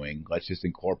already doing. Let's just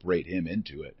incorporate him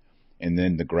into it. And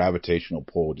then the gravitational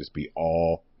pull will just be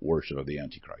all worship of the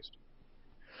Antichrist.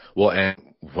 Well, and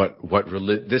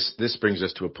this brings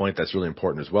us to a point that's really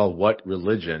important as well. What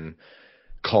religion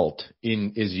cult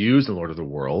is used in Lord of the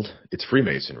World? It's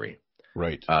Freemasonry.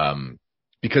 Right.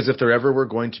 Because if there ever were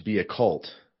going to be a cult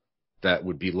that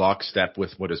would be lockstep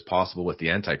with what is possible with the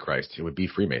Antichrist, it would be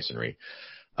Freemasonry.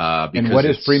 And what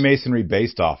is Freemasonry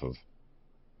based off of?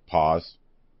 Pause.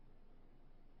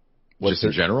 Just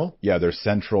in general? Yeah, their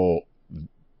central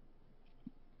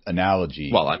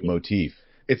analogy, motif.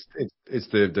 It's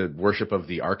the worship of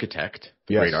the architect,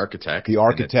 the great architect. The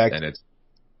architect, and it's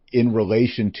in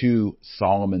relation to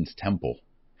Solomon's temple.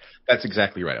 That's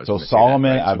exactly right. So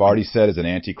Solomon, I've already said, is an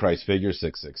Antichrist figure,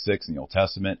 666 in the Old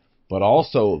Testament. But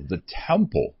also the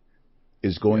temple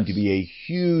is going to be a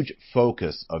huge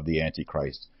focus of the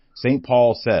Antichrist. St.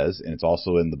 Paul says, and it's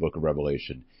also in the book of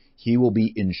Revelation, he will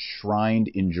be enshrined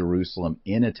in Jerusalem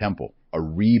in a temple, a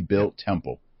rebuilt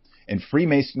temple. And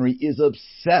Freemasonry is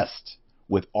obsessed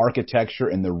with architecture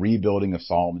and the rebuilding of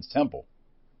Solomon's temple.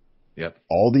 Yep.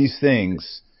 All these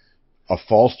things, a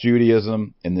false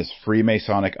Judaism and this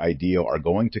Freemasonic ideal, are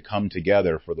going to come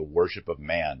together for the worship of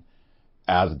man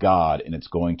as God, and it's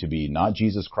going to be not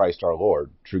Jesus Christ our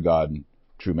Lord, true God and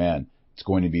true man. It's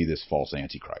going to be this false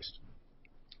Antichrist.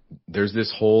 There's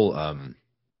this whole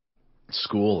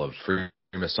school of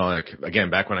Freemasonic. Again,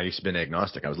 back when I used to be an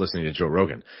agnostic, I was listening to Joe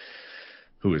Rogan,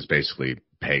 who is basically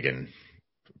pagan,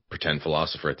 pretend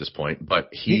philosopher at this point. But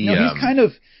he's kind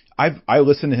of, I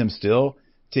listen to him still.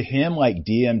 To him, like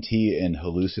DMT and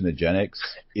hallucinogenics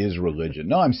is religion.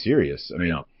 No, I'm serious. I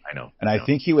mean, I know. And I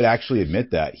think he would actually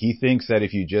admit that. He thinks that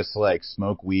if you just like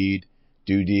smoke weed,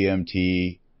 do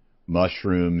DMT,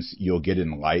 mushrooms, you'll get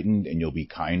enlightened and you'll be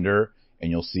kinder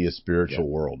and you'll see a spiritual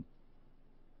world.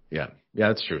 Yeah,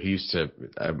 that's true. He used to,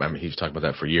 he was talking about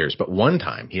that for years. But one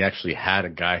time he actually had a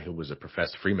guy who was a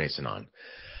professed Freemason on,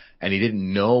 and he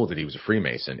didn't know that he was a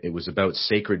Freemason. It was about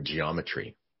sacred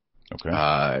geometry. Okay.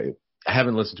 I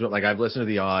haven't listened to it. Like, I've listened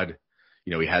to the odd,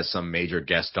 he has some major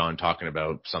guest on talking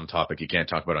about some topic you can't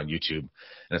talk about on YouTube. And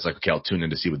it's like, okay, I'll tune in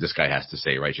to see what this guy has to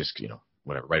say, right? Just,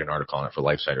 whatever, write an article on it for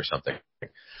LifeSite or something.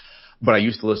 But I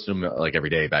used to listen to him like every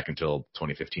day back until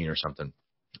 2015 or something.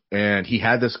 And he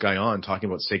had this guy on talking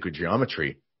about sacred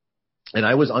geometry. And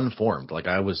I was unformed. Like,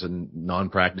 I was a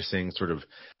non-practicing, sort of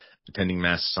attending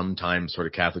mass sometimes, sort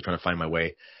of Catholic, trying to find my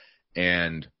way.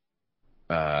 And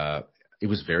it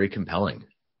was very compelling.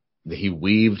 He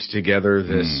weaved together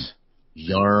this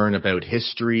yarn about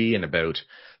history and about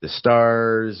the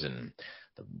stars and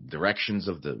the directions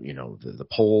of the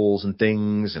poles and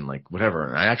things and like whatever.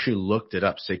 And I actually looked it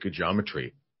up, sacred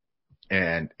geometry,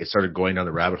 and it started going down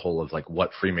the rabbit hole of like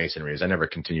what Freemasonry is. I never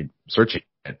continued searching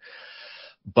it.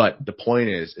 But the point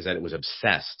is that it was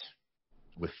obsessed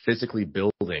with physically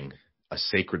building a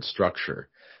sacred structure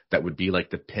that would be like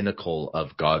the pinnacle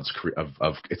of God's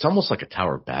of it's almost like a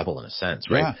Tower of Babel in a sense,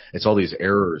 right? Yeah. It's all these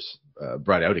errors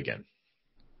brought out again.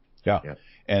 Yeah.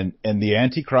 And the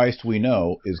Antichrist, we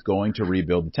know, is going to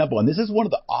rebuild the temple. And this is one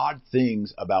of the odd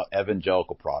things about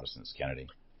evangelical Protestants, Kennedy,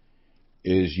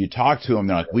 is you talk to them,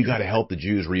 they're like, we got to help the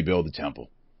Jews rebuild the temple.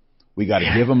 We got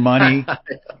to give them money,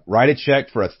 write a check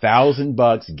for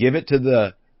 $1,000, give it to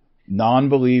the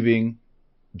non-believing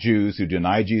Jews who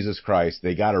deny Jesus Christ.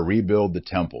 They got to rebuild the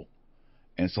temple.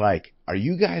 And it's like, are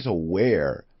you guys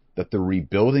aware that the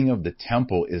rebuilding of the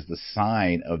temple is the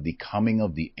sign of the coming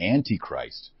of the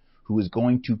Antichrist, who is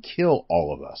going to kill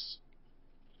all of us,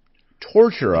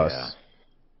 torture us,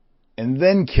 and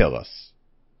then kill us?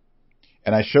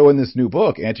 And I show in this new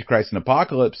book, Antichrist and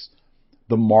Apocalypse,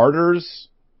 the martyrs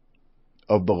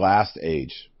of the last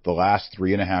age, the last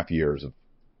 3.5 years of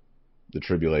the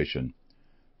tribulation.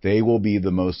 They will be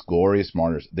the most glorious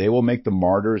martyrs. They will make the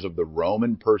martyrs of the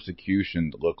Roman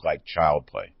persecution look like child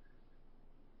play.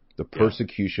 The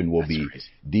persecution will be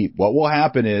deep. What will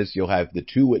happen is you'll have the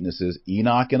two witnesses,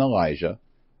 Enoch and Elijah,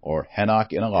 or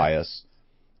Henoch and Elias.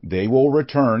 They will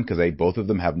return because both of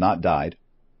them have not died.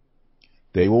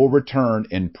 They will return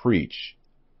and preach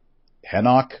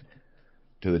Henoch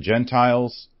to the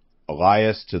Gentiles,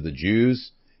 Elias to the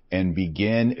Jews, and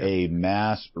begin a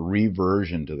mass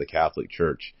reversion to the Catholic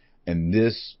Church. And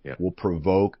this will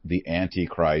provoke the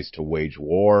Antichrist to wage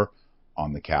war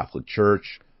on the Catholic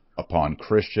Church, upon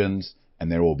Christians,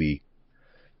 and there will be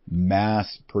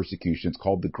mass persecution. It's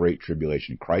called the Great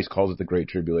Tribulation. Christ calls it the Great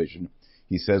Tribulation.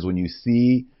 He says, when you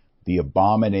see the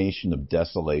abomination of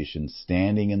desolation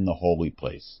standing in the holy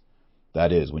place,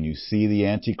 that is, when you see the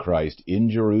Antichrist in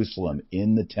Jerusalem,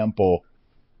 in the temple,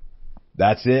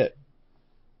 that's it.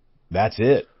 That's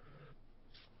it.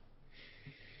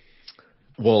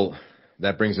 Well,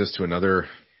 that brings us to another.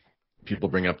 People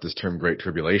bring up this term Great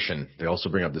Tribulation. They also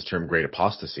bring up this term Great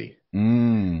Apostasy.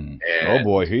 Oh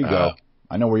boy, here you go.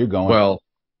 I know where you're going. Well,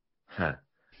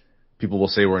 people will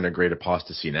say we're in a Great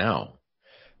Apostasy now.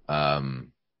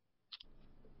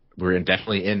 We're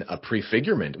definitely in a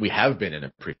prefigurement. We have been in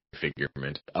a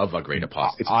prefigurement of a Great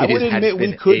Apostasy. I would admit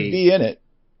we could be in it.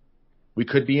 We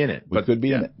could be in it. We could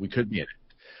be in it. We could be in it.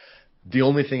 The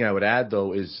only thing I would add,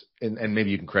 though, is, and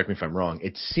maybe you can correct me if I'm wrong,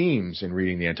 it seems in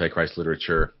reading the Antichrist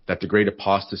literature that the Great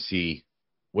Apostasy,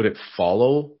 would it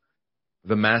follow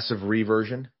the massive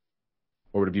reversion,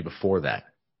 or would it be before that?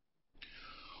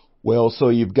 Well, so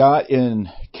you've got in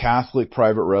Catholic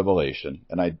private revelation,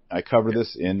 and I cover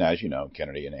this in, as you know,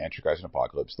 Kennedy, in Antichrist and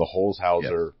Apocalypse, the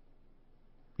Holshouser,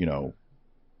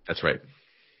 That's right.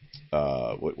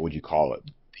 What would you call it?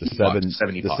 The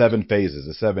epochs. seven phases,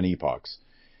 the 7 epochs.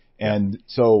 And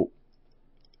so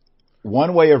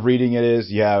one way of reading it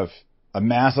is you have a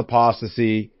mass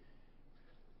apostasy,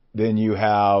 then you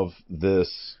have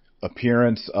this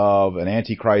appearance of an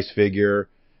Antichrist figure,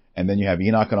 and then you have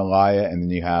Enoch and Elijah, and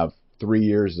then you have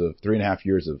 3.5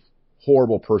 years of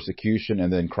horrible persecution,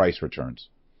 and then Christ returns.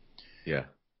 Yeah.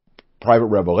 Private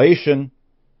revelation,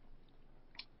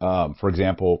 for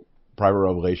example, private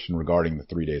revelation regarding the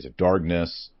 3 days of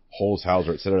darkness,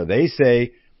 Holshouser, etc. They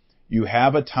say you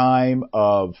have a time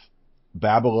of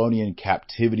Babylonian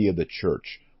captivity of the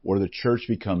church, where the church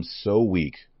becomes so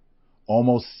weak,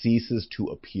 almost ceases to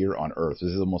appear on earth.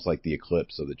 This is almost like the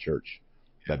eclipse of the church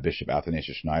that Bishop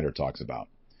Athanasius Schneider talks about.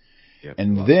 Yep,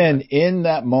 and then in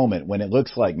that moment, when it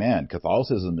looks like, man,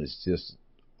 Catholicism is just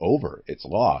over, it's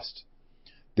lost,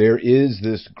 there is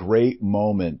this great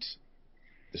moment.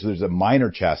 So there's a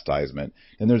minor chastisement,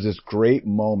 and there's this great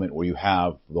moment where you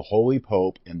have the Holy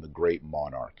Pope and the great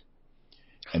monarch.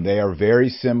 And they are very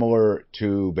similar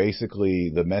to basically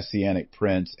the Messianic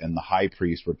prince and the high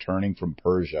priest returning from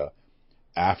Persia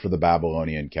after the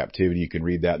Babylonian captivity. You can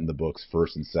read that in the books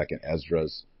 1st and 2nd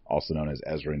Esdras, also known as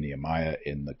Ezra and Nehemiah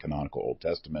in the canonical Old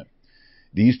Testament.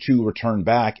 These two return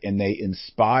back, and they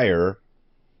inspire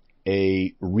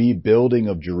a rebuilding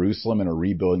of Jerusalem and a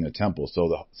rebuilding of the temple. So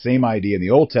the same idea in the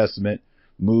Old Testament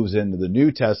moves into the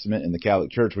New Testament in the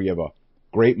Catholic Church, where you have a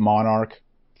great monarch,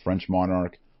 French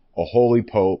monarch, a holy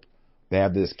pope. They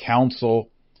have this council,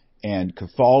 and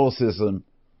Catholicism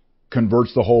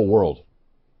converts the whole world.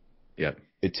 Yep.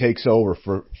 It takes over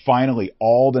for finally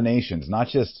all the nations, not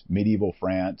just medieval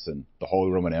France and the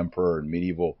Holy Roman Emperor and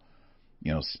medieval,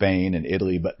 Spain and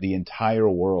Italy, but the entire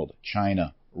world,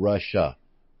 China, Russia,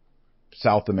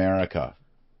 South America,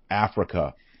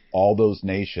 Africa, all those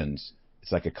nations.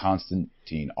 It's like a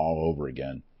Constantine all over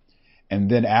again. And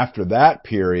then after that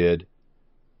period,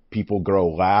 people grow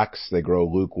lax, they grow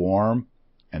lukewarm,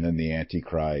 and then the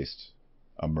Antichrist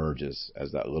emerges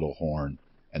as that little horn,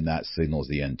 and that signals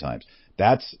the end times.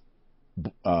 That's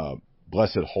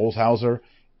Blessed Holshouser,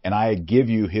 and I give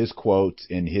you his quotes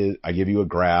I give you a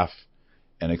graph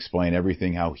and explain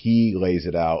everything, how he lays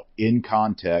it out in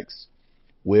context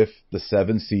with the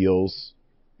 7 seals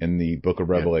in the book of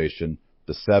Revelation,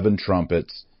 the 7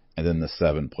 trumpets, and then the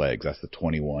 7 plagues. That's the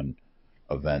 21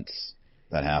 events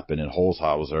that happen. And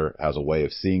Holshouser has a way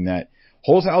of seeing that.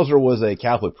 Holshouser was a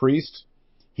Catholic priest.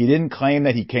 He didn't claim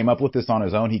that he came up with this on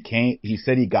his own. He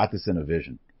said he got this in a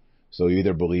vision. So you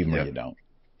either believe him or you don't.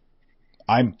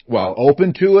 I'm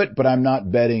open to it, but I'm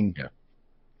not betting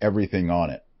everything on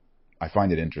it. I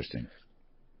find it interesting.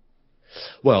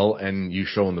 Well, and you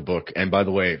show in the book, and by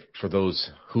the way, for those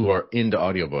who are into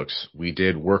audiobooks, we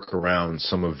did work around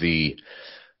some of the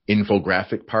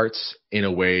infographic parts in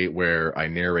a way where I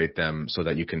narrate them so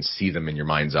that you can see them in your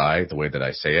mind's eye, the way that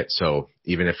I say it. So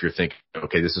even if you're thinking,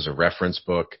 okay, this is a reference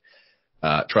book,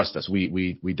 trust us,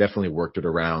 we definitely worked it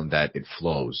around that it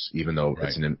flows, even though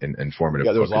it's an informative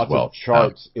book. Yeah, there was lots of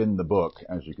charts in the book,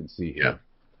 as you can see here.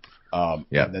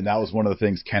 And that was one of the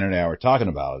things Ken and I were talking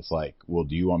about. It's like, well,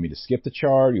 do you want me to skip the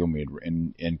chart? You want me to,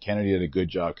 and Kennedy did a good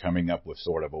job coming up with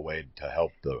sort of a way to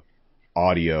help the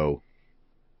audio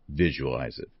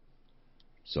visualize it.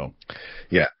 So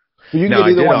yeah. So you can Now,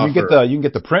 get either I did one. offer, You can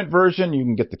get the print version, you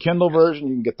can get the Kindle version,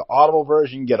 you can get the Audible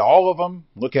version, you can get all of them.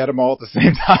 Look at them all at the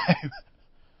same time.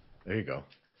 there you go.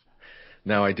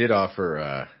 Now, I did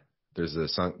offer, there's a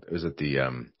song, is it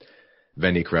the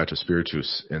Veni Creator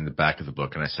Spiritus in the back of the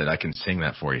book, and I said, I can sing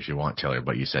that for you if you want, Taylor,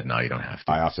 but you said, no, you don't have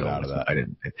to. I opted out of that. I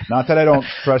didn't. Not that I don't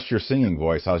trust your singing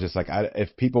voice. I was just like,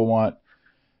 if people want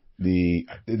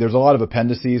there's a lot of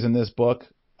appendices in this book,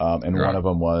 and one of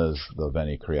them was the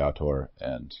Veni Creator,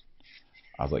 and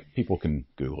I was like, people can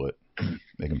Google it.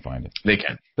 They can find it. They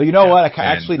can. But you know what?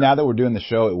 Actually, now that we're doing the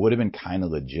show, it would have been kind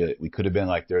of legit. We could have been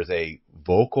like, there's a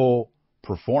vocal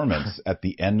performance at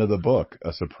the end of the book,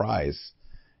 a surprise,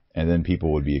 and then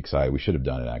people would be excited. We should have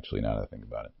done it, actually, now that I think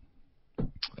about it.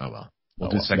 Oh, well. We'll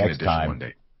do second edition one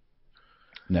day.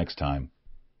 Next time.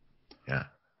 Yeah.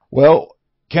 Well,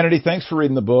 Kennedy, thanks for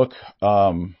reading the book.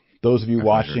 Those of you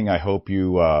watching, I hope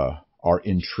you are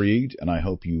intrigued, and I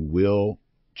hope you will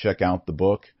check out the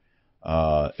book.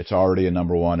 It's already a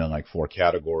number one in like 4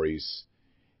 categories.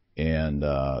 And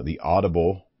the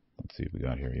Audible, let's see if we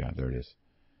got here. Yeah, there it is.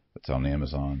 It's on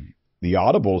Amazon. The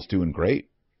Audible's doing great.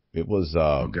 It was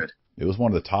good. It was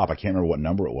one of the top. I can't remember what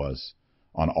number it was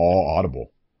on all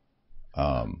Audible.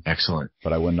 Excellent.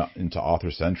 But I went into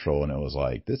Author Central, and it was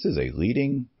like, this is a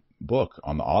leading book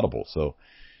on the Audible. So,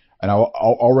 and I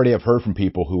already have heard from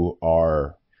people who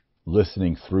are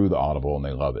listening through the Audible, and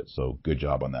they love it. So good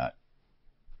job on that,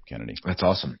 Kennedy. That's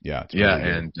awesome. Yeah. Yeah.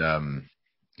 And,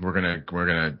 we're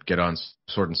gonna get on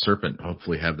Sword and Serpent.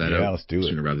 Hopefully have that out let's do it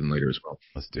sooner rather than later as well.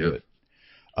 Let's do it.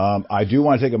 I do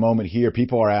want to take a moment here.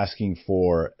 People are asking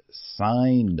for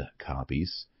signed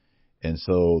copies. And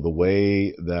so the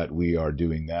way that we are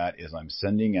doing that is I'm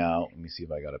sending out, let me see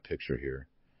if I got a picture here.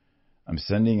 I'm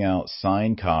sending out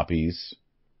signed copies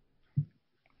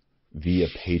via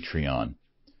Patreon.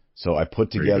 So I put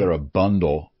together a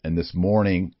bundle, and this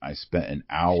morning I spent an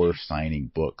hour signing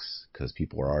books because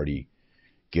people are already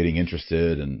getting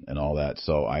interested and all that.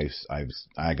 So I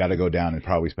got to go down and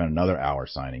probably spend another hour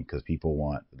signing because people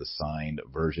want the signed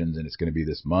versions, and it's going to be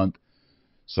this month.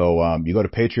 So you go to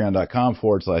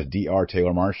patreon.com/Dr.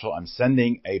 Taylor Marshall. I'm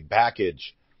sending a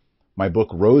package. My book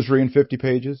Rosary in 50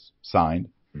 pages, signed.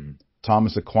 Mm-hmm.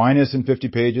 Thomas Aquinas in 50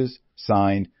 pages,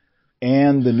 signed.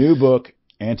 And the new book,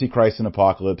 Antichrist and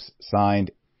Apocalypse,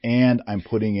 signed. And I'm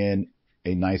putting in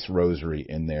a nice rosary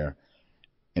in there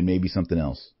and maybe something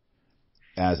else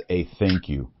as a thank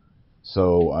you.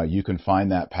 So you can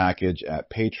find that package at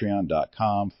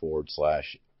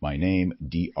patreon.com/my name,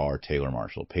 Dr. Taylor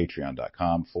Marshall.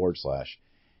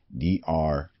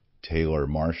 Patreon.com/Dr. Taylor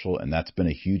Marshall. And that's been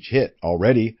a huge hit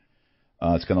already.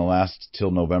 It's going to last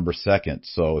till November 2nd.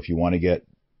 So if you want to get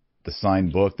the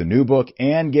signed book, the new book,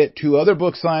 and get 2 other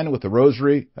books signed with the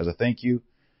rosary as a thank you,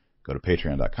 go to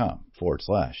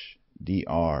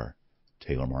patreon.com/Dr.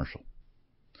 Taylor Marshall.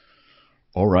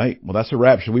 All right. Well, that's a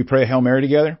wrap. Should we pray a Hail Mary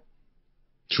together?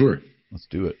 Sure. Let's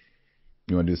do it.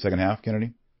 You want to do the second half,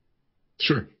 Kennedy?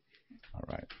 Sure. All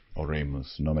right.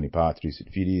 Oremus, nomine Patris et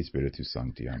Filii Spiritus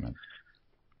Sancti. Amen.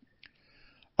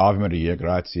 Ave Maria,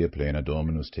 gratia plena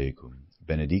Dominus tecum.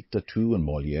 Benedicta tu in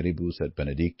mulieribus et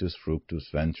benedictus fructus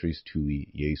ventris tui,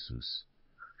 Iesus.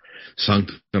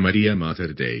 Sancta Maria,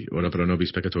 Mater Dei, ora pro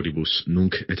nobis peccatoribus,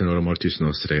 nunc et in hora mortis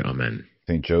nostrae. Amen.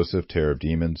 Saint Joseph, terror of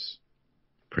demons,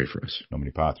 pray for us.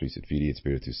 Nomine Patris et Filii et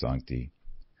Spiritus Sancti.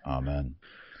 Amen.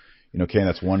 You know, Ken,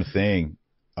 that's one thing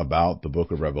about the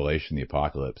book of Revelation, the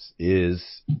Apocalypse,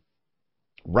 is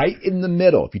right in the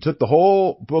middle. If you took the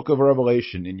whole book of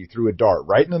Revelation and you threw a dart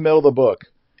right in the middle of the book,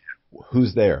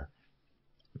 who's there?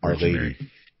 Our Lady, Mary.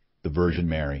 the Virgin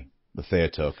Mary, the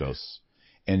Theotokos.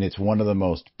 And it's one of the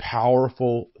most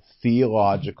powerful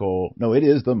theological, no, it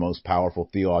is the most powerful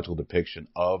theological depiction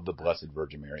of the Blessed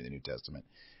Virgin Mary in the New Testament.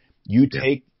 You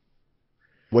take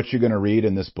what you're going to read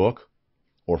in this book,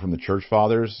 or from the Church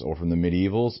Fathers, or from the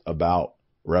medievals, about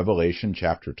Revelation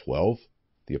chapter 12,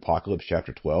 the Apocalypse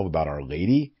chapter 12, about Our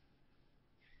Lady.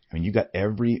 I mean, you got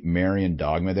every Marian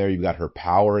dogma there. You've got her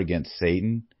power against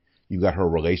Satan. You've got her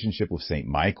relationship with St.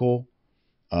 Michael.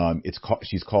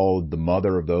 She's called the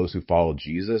mother of those who follow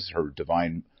Jesus, her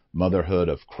divine motherhood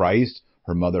of Christ,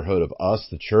 her motherhood of us,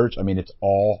 the church. I mean, it's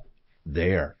all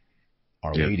there,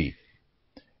 Our Lady.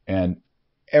 And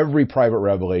every private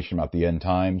revelation about the end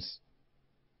times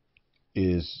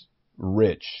is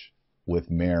rich with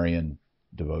Marian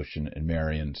devotion and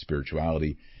Marian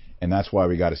spirituality. And that's why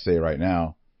we got to say right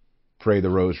now, pray the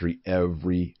rosary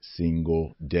every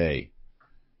single day.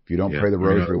 If you don't pray the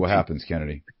rosary, what happens,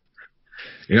 Kennedy?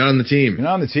 You're not on the team. You're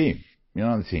not on the team. You're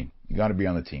not on the team. You got to be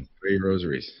on the team. Pray your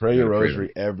rosaries. Pray your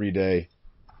rosary every day.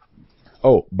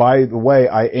 Oh, by the way,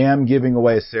 I am giving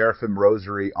away a Seraphim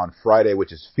Rosary on Friday,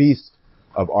 which is Feast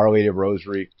of Our Lady of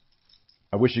Rosary.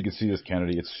 I wish you could see this,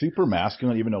 Kennedy. It's super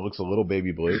masculine, even though it looks a little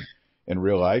baby blue in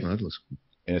real life. Well, that looks cool.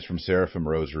 And it's from Seraphim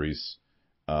Rosaries.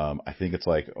 I think it's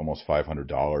like almost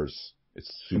 $500.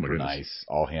 It's super nice,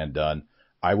 all hand done.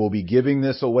 I will be giving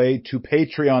this away to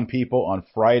Patreon people on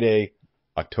Friday,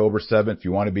 October 7th. If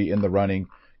you want to be in the running,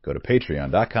 go to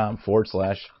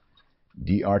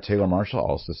patreon.com/Dr. Taylor Marshall. I'll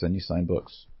also send you signed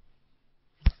books.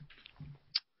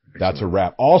 That's a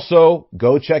wrap. Also,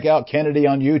 go check out Kennedy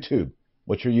on YouTube.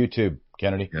 What's your YouTube,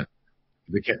 Kennedy? Yeah.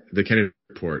 The Kennedy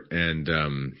Report. And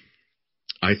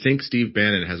I think Steve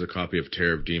Bannon has a copy of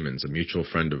Terror of Demons. A mutual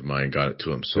friend of mine got it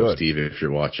to him. So, Steve, if you're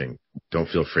watching, don't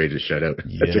feel afraid to shout out.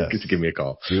 Yes. Just give me a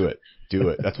call. Do it.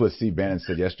 That's what Steve Bannon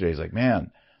said yesterday. He's like, man,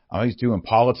 I was doing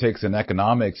politics and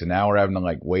economics, and now we're having to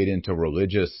like wade into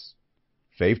religious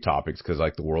faith topics because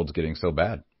like the world's getting so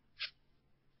bad.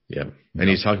 Yeah. And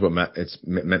he's talking about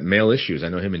male issues. I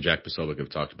know him and Jack Posobiec have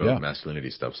talked about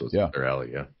masculinity stuff, so it's their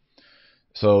alley,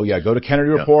 So, go to Kennedy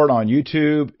Report on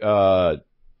YouTube.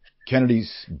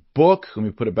 Kennedy's book, let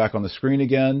me put it back on the screen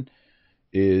again,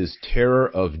 is Terror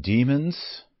of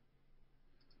Demons.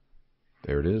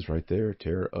 There it is right there,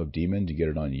 Terror of Demons. You get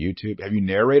it on YouTube. Have you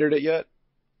narrated it yet?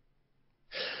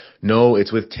 No,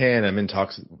 it's with Tan. I'm in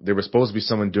talks. There was supposed to be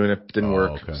someone doing it, didn't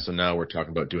work. Okay. So now we're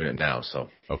talking about doing it now. So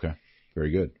okay.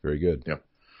 Very good. Very good. Yep.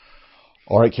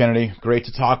 All right, Kennedy. Great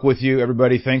to talk with you.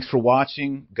 Everybody, thanks for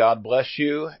watching. God bless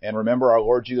you. And remember, our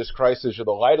Lord Jesus Christ is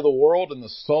the light of the world and the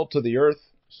salt of the earth.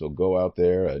 So go out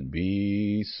there and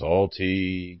be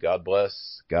salty. God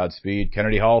bless. Godspeed.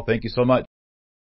 Kennedy Hall, thank you so much.